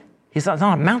is he? He's on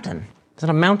a mountain. He's on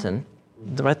a mountain.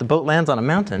 Right, the boat lands on a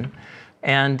mountain.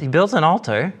 And he builds an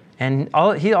altar. And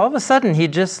all of a sudden, he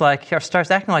just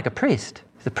starts acting like a priest.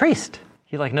 He's a priest.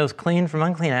 He knows clean from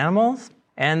unclean animals.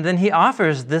 And then he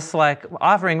offers this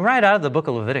offering right out of the book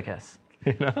of Leviticus.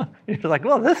 You're like,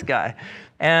 well, this guy.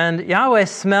 And Yahweh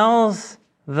smells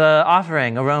the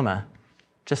offering aroma,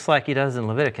 just like he does in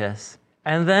Leviticus.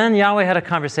 And then Yahweh had a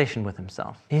conversation with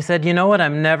himself. He said, you know what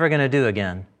I'm never going to do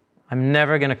again? I'm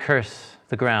never going to curse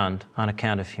the ground on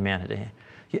account of humanity.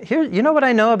 You know what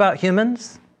I know about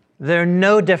humans? They're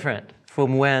no different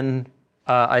from when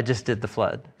I just did the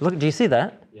flood. Look, do you see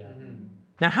that? Yeah.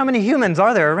 Now, how many humans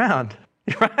are there around?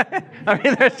 Right? I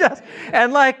mean, there's just,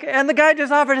 and the guy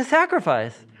just offered a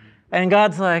sacrifice. And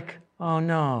God's like, oh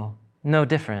no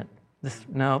different.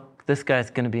 This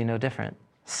guy's going to be no different.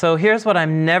 So here's what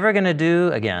I'm never going to do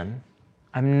again.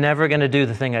 I'm never going to do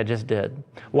the thing I just did.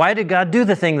 Why did God do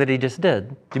the thing that he just did?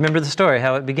 Do you remember the story,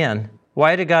 how it began?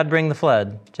 Why did God bring the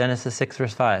flood? Genesis 6,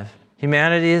 verse 5.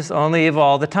 Humanity is only evil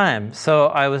all the time. So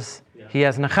he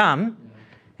has Nacham,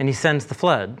 and he sends the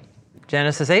flood.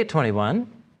 Genesis 8:21.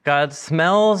 God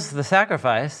smells the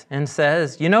sacrifice and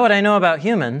says, you know what I know about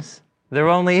humans? They're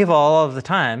only evil all of the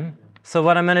time. So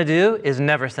what I'm going to do is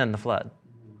never send the flood.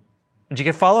 Did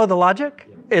you follow the logic?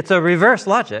 It's a reverse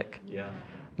logic. Yeah.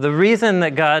 The reason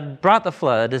that God brought the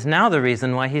flood is now the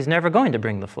reason why he's never going to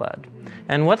bring the flood.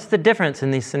 And what's the difference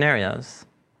in these scenarios?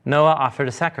 Noah offered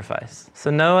a sacrifice. So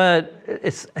Noah,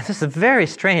 it's a very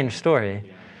strange story.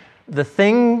 Yeah. The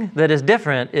thing that is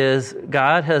different is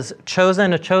God has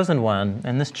chosen a chosen one,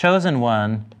 and this chosen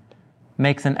one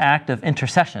makes an act of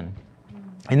intercession.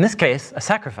 In this case, a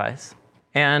sacrifice.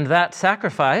 And that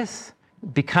sacrifice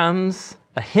becomes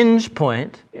a hinge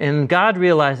point, and God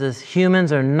realizes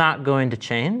humans are not going to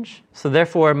change, so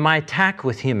therefore my tack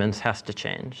with humans has to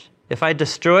change. If I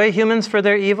destroy humans for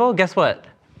their evil, guess what?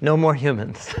 No more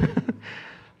humans.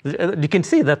 You can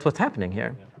see that's what's happening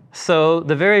here. So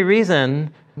the very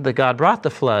reason that God brought the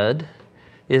flood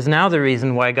is now the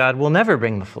reason why God will never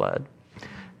bring the flood.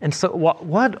 And so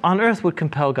what on earth would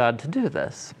compel God to do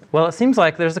this? Well, it seems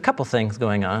like there's a couple things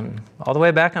going on. All the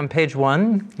way back on page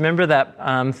 1, remember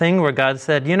that thing where God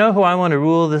said, you know who I want to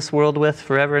rule this world with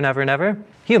forever and ever and ever?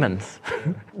 Humans.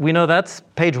 We know that's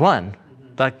page 1.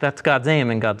 That's God's aim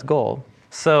and God's goal.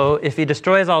 So if he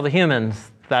destroys all the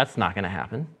humans, that's not going to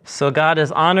happen. So God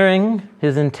is honoring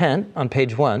his intent on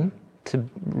page 1 to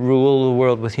rule the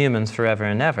world with humans forever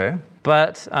and ever.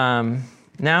 But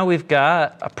now we've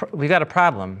got a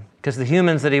problem, because the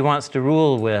humans that he wants to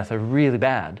rule with are really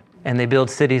bad, and they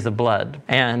build cities of blood,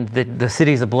 and the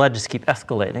cities of blood just keep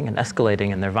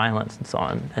escalating in their violence and so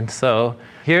on. And so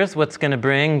here's what's going to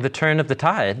bring the turn of the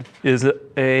tide, is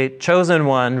a chosen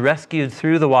one rescued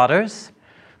through the waters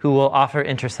who will offer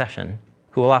intercession,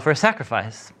 who will offer a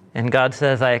sacrifice. And God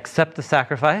says, I accept the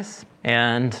sacrifice,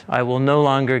 and I will no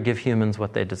longer give humans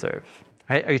what they deserve.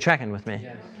 Right? Are you tracking with me?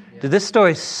 Yes. This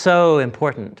story is so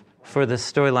important for the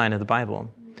storyline of the Bible.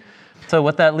 So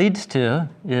what that leads to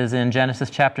is in Genesis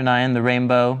chapter 9, the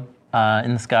rainbow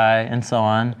in the sky and so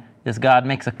on. is God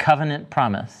makes a covenant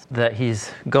promise that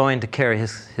he's going to carry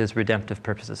his redemptive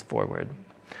purposes forward.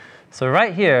 So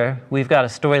right here, we've got a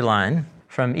storyline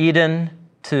from Eden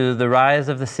to the rise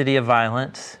of the city of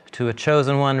violence, to a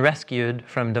chosen one rescued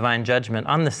from divine judgment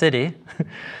on the city.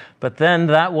 But then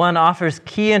that one offers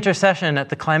key intercession at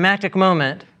the climactic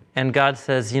moment, and God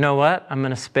says, you know what? I'm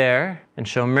going to spare and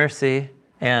show mercy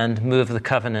and move the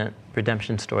covenant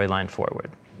redemption storyline forward.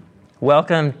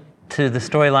 Welcome to the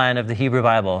storyline of the Hebrew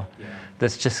Bible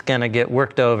that's just going to get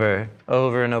worked over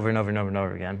and over and over and over and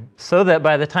over again. So that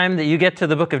by the time that you get to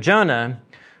the book of Jonah,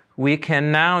 we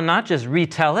can now not just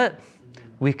retell it,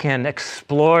 we can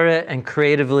explore it and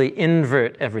creatively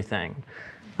invert everything.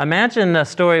 Imagine a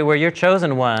story where your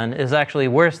chosen one is actually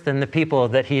worse than the people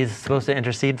that he's supposed to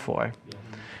intercede for.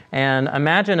 And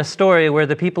imagine a story where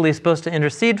the people he's supposed to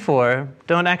intercede for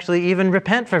don't actually even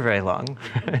repent for very long.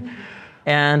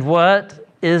 And what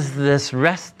is this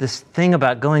thing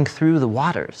about going through the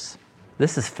waters?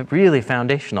 This is really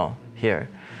foundational here.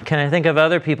 Can I think of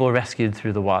other people rescued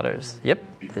through the waters? Yep,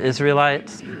 the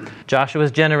Israelites.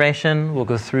 Joshua's generation will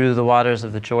go through the waters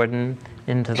of the Jordan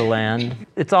into the land.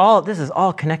 This is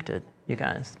all connected, you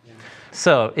guys.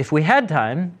 So if we had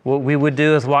time, what we would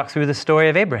do is walk through the story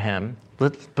of Abraham.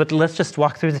 But let's just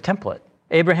walk through the template.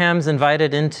 Abraham's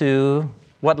invited into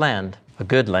what land? A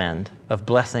good land of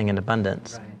blessing and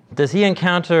abundance. Right. Does he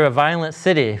encounter a violent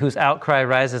city whose outcry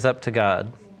rises up to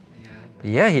God?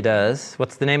 Yeah, he does.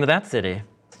 What's the name of that city?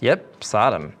 Yep,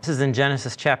 Sodom. This is in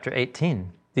Genesis chapter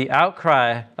 18. The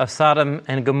outcry of Sodom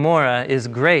and Gomorrah is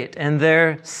great, and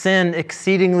their sin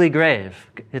exceedingly grave.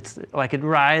 It's like it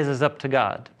rises up to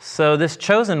God. So this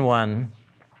chosen one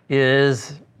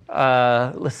is,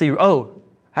 let's see,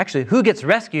 actually, who gets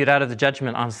rescued out of the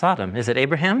judgment on Sodom? Is it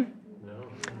Abraham?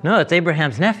 No, it's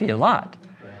Abraham's nephew, Lot.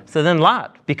 So then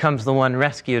Lot becomes the one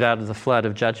rescued out of the flood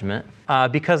of judgment.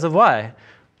 Because of why?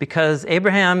 Because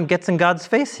Abraham gets in God's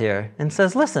face here and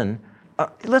says, listen,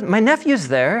 my nephew's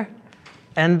there,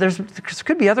 and there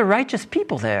could be other righteous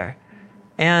people there.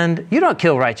 And you don't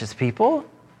kill righteous people,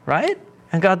 right?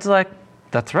 And God's like,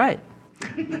 that's right.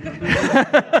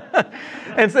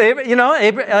 And so,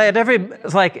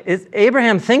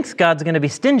 Abraham thinks God's going to be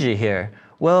stingy here.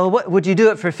 Well, what would you do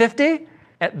it for 50?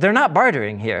 They're not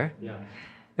bartering here. Yeah.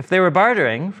 If they were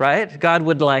bartering, right, God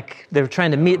would they were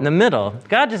trying to meet in the middle.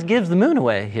 God just gives the moon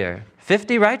away here.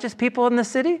 50 righteous people in the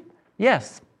city?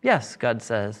 Yes, God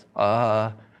says.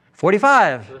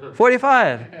 45.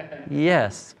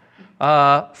 Yes.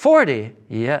 40.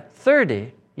 Yeah.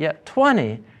 30. Yeah.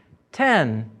 20.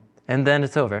 10. And then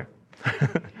it's over.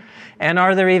 And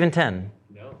are there even 10?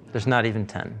 No. There's not even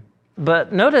 10.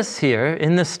 But notice here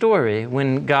in this story,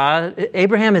 when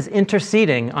Abraham is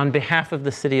interceding on behalf of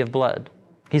the city of blood.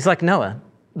 He's like Noah.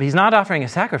 He's not offering a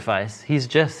sacrifice. He's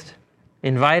just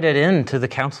invited into the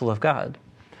counsel of God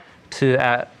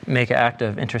to make an act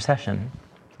of intercession.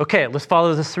 Okay, let's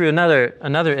follow this through another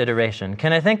iteration.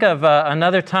 Can I think of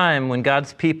another time when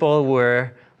God's people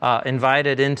were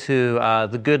invited into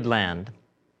the good land?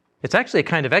 It's actually a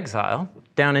kind of exile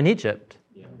down in Egypt.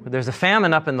 There's a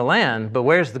famine up in the land, but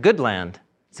where's the good land?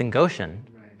 It's in Goshen.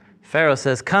 Right. Pharaoh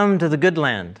says, come to the good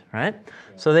land, right?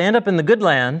 So they end up in the good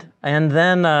land, and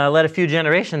then let a few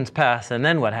generations pass, and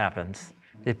then what happens?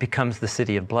 It becomes the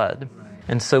city of blood. Right.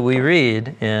 And so we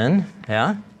read in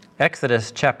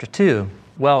Exodus chapter 2.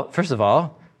 Well, first of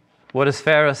all, what does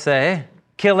Pharaoh say?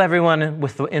 Kill everyone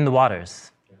in the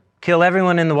waters. Kill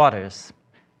everyone in the waters.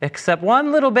 Except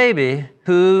one little baby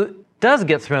who does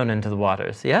get thrown into the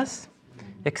waters, yes?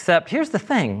 Except here's the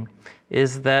thing,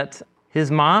 is that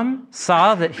his mom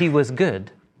saw that he was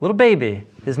good. Little baby,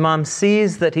 his mom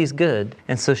sees that he's good,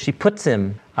 and so she puts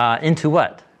him into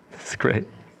what? That's great.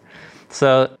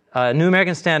 So New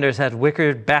American Standards had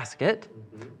wicker basket.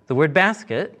 The word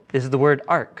basket is the word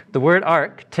ark. The word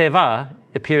ark, teva,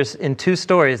 appears in two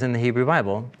stories in the Hebrew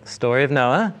Bible. The story of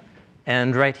Noah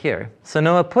and right here. So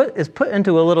Noah is put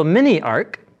into a little mini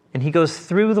ark, and he goes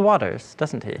through the waters,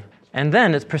 doesn't he? And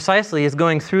then it's precisely his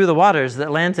going through the waters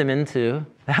that lands him into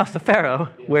the house of Pharaoh,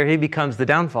 where he becomes the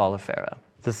downfall of Pharaoh.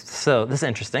 This is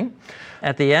interesting.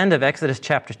 At the end of Exodus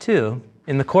chapter 2,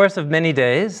 in the course of many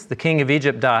days, the king of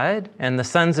Egypt died, and the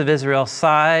sons of Israel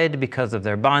sighed because of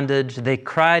their bondage. They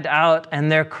cried out,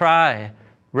 and their cry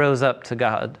rose up to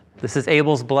God. This is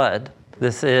Abel's blood.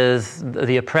 This is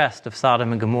the oppressed of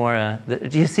Sodom and Gomorrah.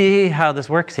 Do you see how this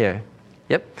works here?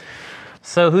 Yep.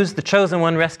 So who's the chosen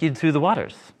one rescued through the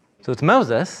waters? So it's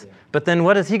Moses, but then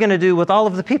what is he going to do with all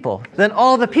of the people? Then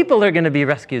all the people are going to be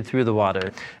rescued through the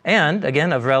water. And,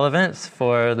 again, of relevance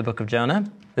for the book of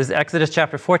Jonah, this is Exodus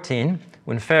chapter 14,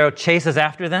 when Pharaoh chases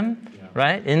after them,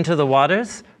 right, into the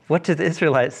waters. what do the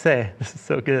Israelites say? This is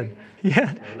so good.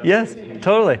 Yeah, yes,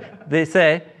 totally. They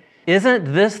say,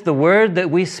 isn't this the word that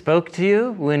we spoke to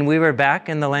you when we were back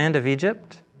in the land of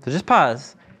Egypt? So just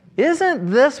pause.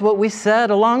 Isn't this what we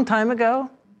said a long time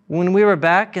ago when we were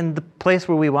back in the place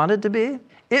where we wanted to be?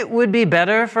 It would be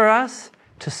better for us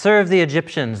to serve the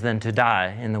Egyptians than to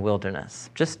die in the wilderness.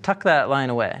 Just tuck that line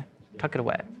away. Tuck it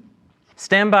away.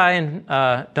 Stand by and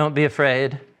don't be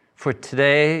afraid, for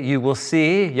today you will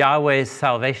see Yahweh's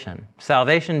salvation.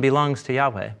 Salvation belongs to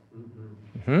Yahweh.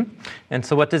 Mm-hmm. And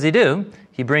so what does he do?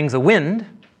 He brings a wind,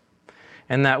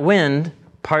 and that wind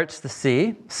parts the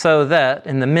sea so that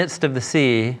in the midst of the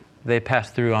sea, they pass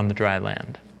through on the dry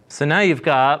land. So now you've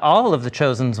got all of the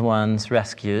chosen ones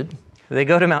rescued. They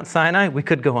go to Mount Sinai. We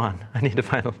could go on. I need to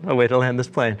find a way to land this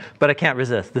plane, but I can't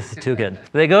resist. This is too good.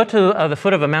 They go to the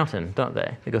foot of a mountain, don't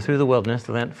they? They go through the wilderness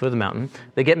to land at the foot of the mountain.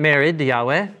 They get married to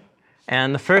Yahweh,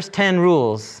 and the first 10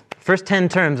 rules, first 10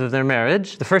 terms of their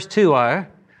marriage, the first 2 are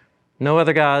no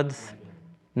other gods,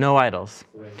 no idols.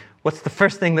 What's the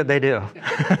first thing that they do?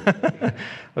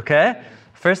 Okay?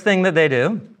 First thing that they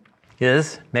do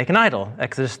is make an idol.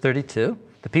 Exodus 32.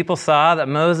 The people saw that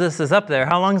Moses is up there.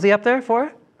 How long is he up there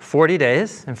for? 40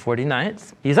 days and 40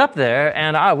 nights. He's up there,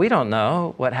 and we don't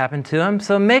know what happened to him,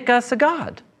 so make us a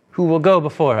god who will go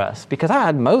before us. Because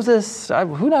Moses,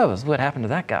 who knows what happened to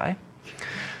that guy?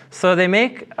 So they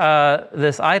make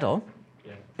this idol,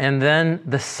 and then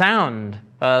the sound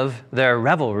of their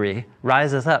revelry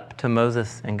rises up to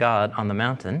Moses and God on the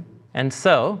mountain. And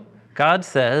so God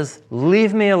says,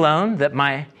 leave me alone that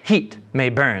my heat may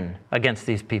burn against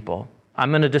these people. I'm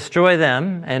going to destroy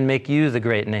them and make you the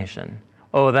great nation.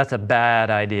 Oh, that's a bad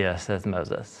idea, says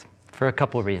Moses, for a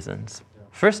couple reasons.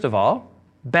 First of all,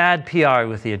 bad PR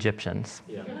with the Egyptians.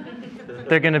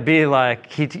 They're going to be like,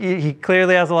 he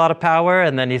clearly has a lot of power,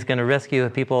 and then he's going to rescue the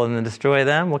people and then destroy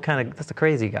them. That's a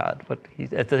crazy God.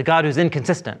 It's a God who's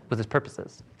inconsistent with his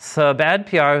purposes. So bad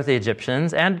PR with the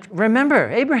Egyptians. And remember,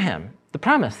 Abraham, the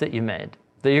promise that you made,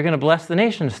 that you're going to bless the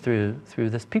nations through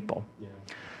this people. Yeah.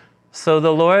 So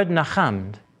the Lord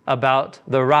nachamed about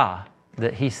the Ra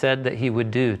that he said that he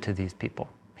would do to these people.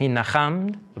 He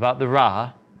nachamed about the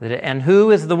Ra. And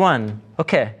who is the one?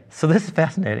 Okay, so this is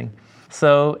fascinating.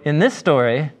 So in this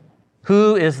story,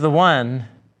 who is the one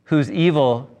whose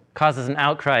evil causes an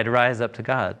outcry to rise up to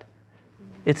God?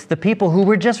 It's the people who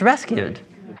were just rescued.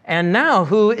 And now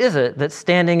who is it that's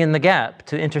standing in the gap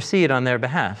to intercede on their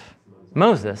behalf?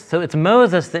 Moses. So it's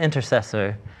Moses the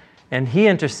intercessor, and he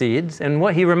intercedes. And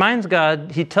what he reminds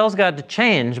God, he tells God to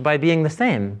change by being the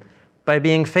same, by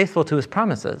being faithful to his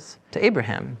promises to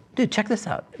Abraham. Dude, check this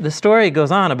out. The story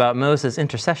goes on about Moses'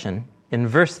 intercession. In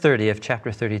verse 30 of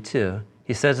chapter 32,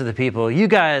 he says to the people, you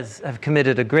guys have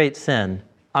committed a great sin.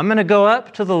 I'm going to go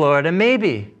up to the Lord, and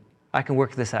maybe I can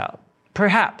work this out.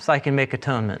 Perhaps I can make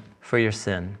atonement for your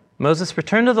sin. Moses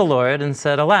returned to the Lord and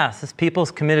said, alas, this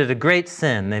people's committed a great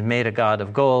sin. They've made a god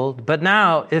of gold. But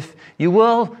now, if you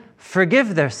will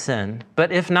forgive their sin,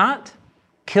 but if not,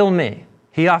 kill me.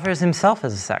 He offers himself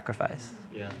as a sacrifice.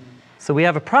 Yeah. So we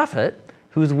have a prophet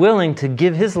who's willing to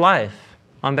give his life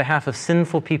on behalf of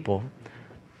sinful people,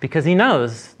 because he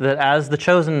knows that as the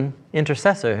chosen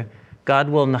intercessor, God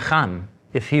will nacham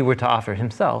if he were to offer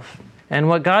himself. And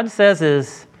what God says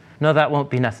is, no, that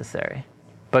won't be necessary.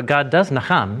 But God does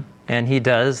nacham, and he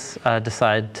does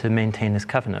decide to maintain his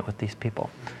covenant with these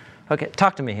people. Okay,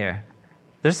 talk to me here.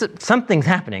 Something's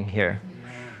happening here.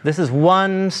 This is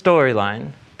one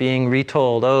storyline being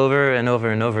retold over and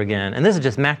over and over again. And this is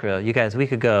just macro. You guys, we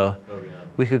could go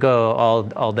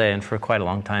all day and for quite a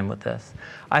long time with this.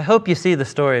 I hope you see the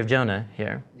story of Jonah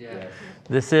here. Yes.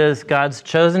 This is God's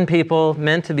chosen people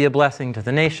meant to be a blessing to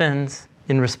the nations.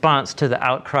 In response to the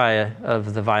outcry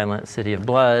of the violent city of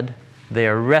blood, they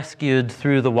are rescued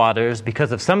through the waters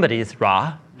because of somebody's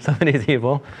somebody's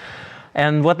evil.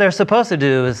 And what they're supposed to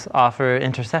do is offer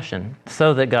intercession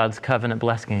so that God's covenant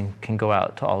blessing can go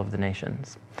out to all of the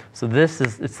nations. So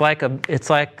it's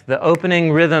like the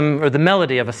opening rhythm or the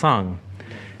melody of a song,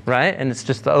 right? And it's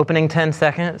just the opening 10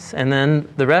 seconds, and then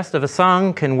the rest of a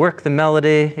song can work the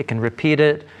melody, it can repeat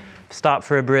it, stop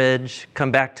for a bridge,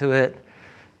 come back to it,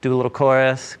 do a little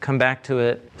chorus, come back to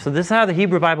it. So this is how the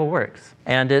Hebrew Bible works.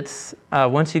 And it's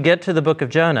once you get to the book of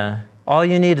Jonah, all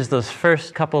you need is those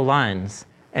first couple lines,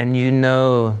 and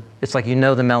it's like you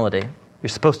know the melody. You're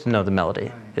supposed to know the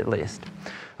melody, at least.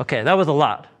 Okay, that was a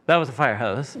lot. That was a fire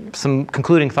hose. Some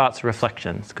concluding thoughts or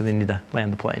reflections, because we need to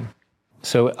land the plane.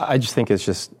 So I just think it's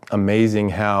just amazing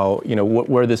how,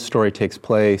 where this story takes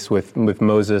place with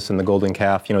Moses and the golden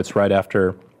calf. It's right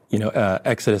after,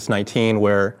 Exodus 19,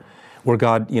 where where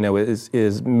God,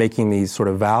 is making these sort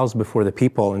of vows before the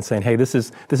people and saying, hey, this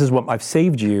is what I've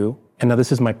saved you, and now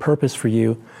this is my purpose for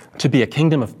you, to be a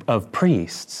kingdom of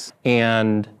priests.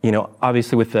 And,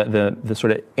 obviously with the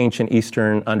sort of ancient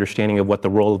Eastern understanding of what the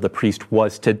role of the priest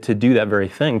was, to do that very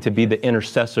thing, to be the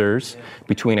intercessors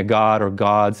between a God or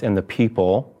gods and the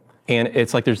people. And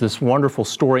it's like there's this wonderful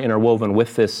story interwoven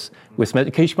with this,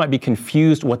 in case you might be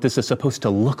confused what this is supposed to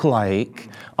look like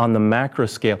on the macro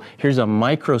scale. Here's a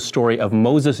micro story of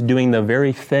Moses doing the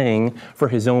very thing for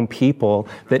his own people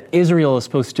that Israel is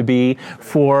supposed to be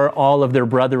for all of their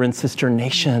brother and sister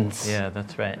nations. Yeah,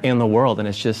 that's right. In the world. And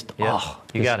it's just,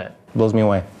 you got it. Blows me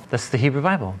away. That's the Hebrew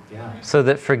Bible. Yeah. So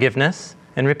that forgiveness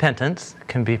and repentance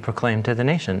can be proclaimed to the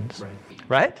nations.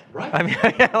 Right? I mean,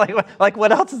 like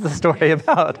what else is the story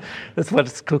about?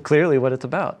 That's clearly what it's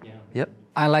about. Yeah. Yep.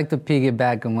 I like to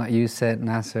piggyback on what you said,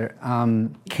 Nasser.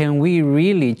 Can we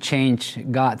really change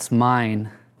God's mind?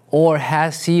 Or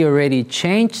has He already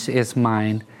changed His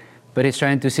mind, but He's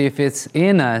trying to see if it's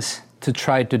in us to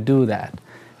try to do that?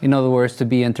 In other words, to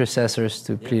be intercessors,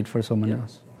 to plead for someone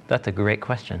else. That's a great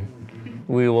question.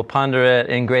 We will ponder it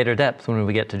in greater depth when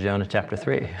we get to Jonah chapter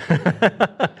 3.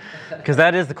 Because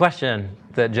that is the question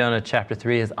that Jonah chapter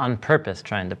 3 is on purpose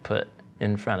trying to put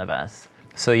in front of us.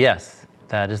 So yes,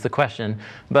 that is the question.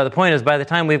 But the point is, by the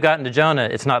time we've gotten to Jonah,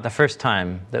 it's not the first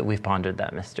time that we've pondered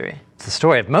that mystery. It's the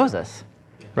story of Moses,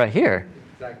 right here,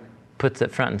 puts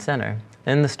it front and center.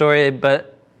 And the story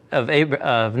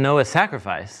of Noah's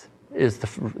sacrifice is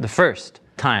the first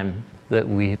time that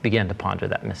we began to ponder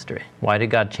that mystery. Why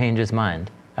did God change His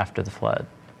mind after the flood?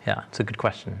 Yeah, it's a good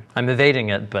question. I'm evading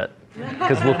it, but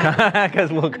because we'll come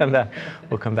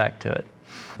back to it.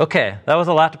 Okay, that was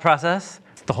a lot to process.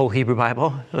 It's the whole Hebrew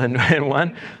Bible in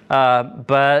one,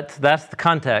 but that's the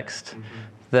context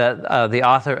that the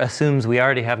author assumes we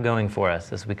already have going for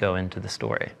us as we go into the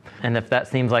story. And if that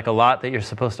seems like a lot that you're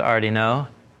supposed to already know,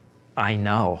 I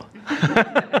know.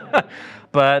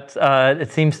 But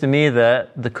it seems to me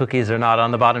that the cookies are not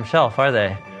on the bottom shelf, are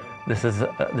they?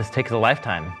 This takes a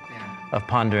lifetime of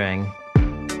pondering.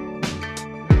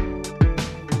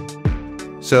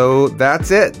 So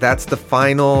that's it. That's the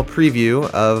final preview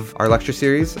of our lecture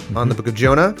series on the book of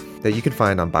Jonah that you can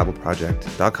find on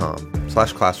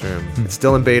BibleProject.com/classroom. It's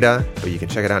still in beta, but you can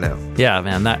check it out now. Yeah,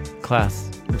 man, that class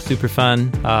was super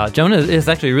fun. Jonah is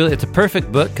actually it's a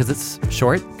perfect book because it's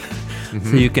short.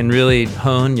 So you can really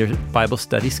hone your Bible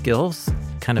study skills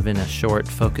kind of in a short,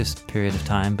 focused period of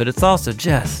time. But it's also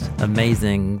just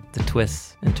amazing, the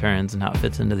twists and turns and how it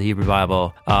fits into the Hebrew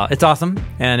Bible. It's awesome.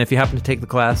 And if you happen to take the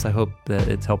class, I hope that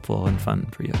it's helpful and fun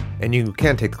for you. And you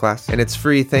can take the class. And it's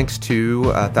free thanks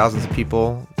to thousands of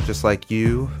people just like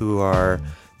you who are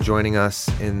joining us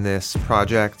in this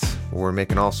project. We're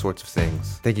making all sorts of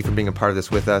things. Thank you for being a part of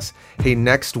this with us. Hey,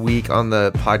 next week on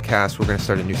the podcast, we're going to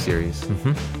start a new series.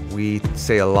 We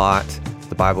say a lot,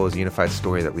 the Bible is a unified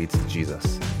story that leads to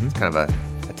Jesus. It's kind of a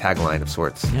tagline of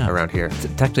sorts around here.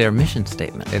 It's actually our mission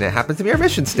statement. And it happens to be our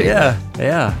mission statement.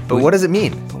 Yeah. But what does it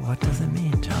mean? But what does it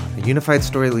mean, John? A unified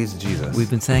story that leads to Jesus.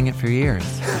 We've been saying it for years.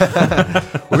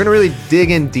 We're going to really dig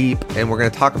in deep, and we're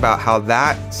going to talk about how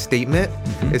that statement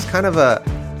is kind of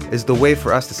is the way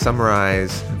for us to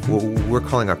summarize what we're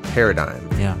calling our paradigm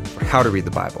for how to read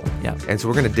the Bible. Yeah. And so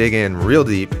we're going to dig in real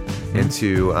deep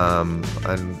into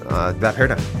that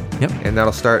paradigm. Yep. And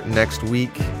that'll start next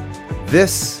week.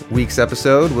 This week's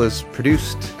episode was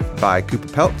produced by Cooper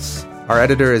Peltz. Our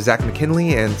editor is Zach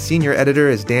McKinley, and senior editor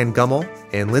is Dan Gummel,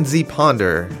 and Lindsay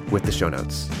Ponder with the show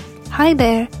notes. Hi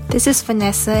there, this is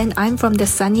Vanessa, and I'm from the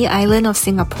sunny island of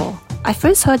Singapore. I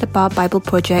first heard about Bible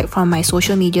Project from my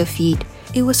social media feed.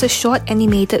 It was a short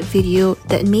animated video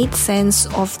that made sense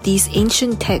of these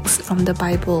ancient texts from the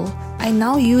Bible. I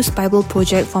now use Bible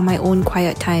Project for my own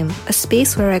quiet time, a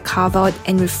space where I carve out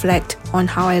and reflect on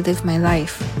how I live my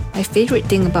life. My favorite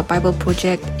thing about Bible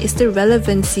Project is the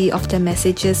relevancy of the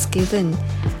messages given,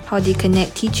 how they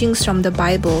connect teachings from the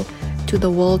Bible to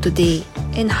the world today,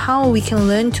 and how we can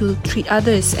learn to treat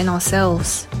others and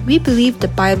ourselves. We believe the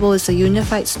Bible is a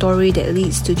unified story that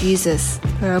leads to Jesus.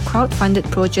 We're a crowd-funded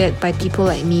project by people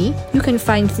like me. You can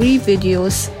find free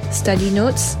videos, study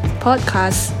notes,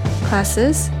 podcasts,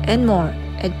 classes, and more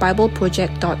at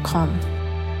BibleProject.com.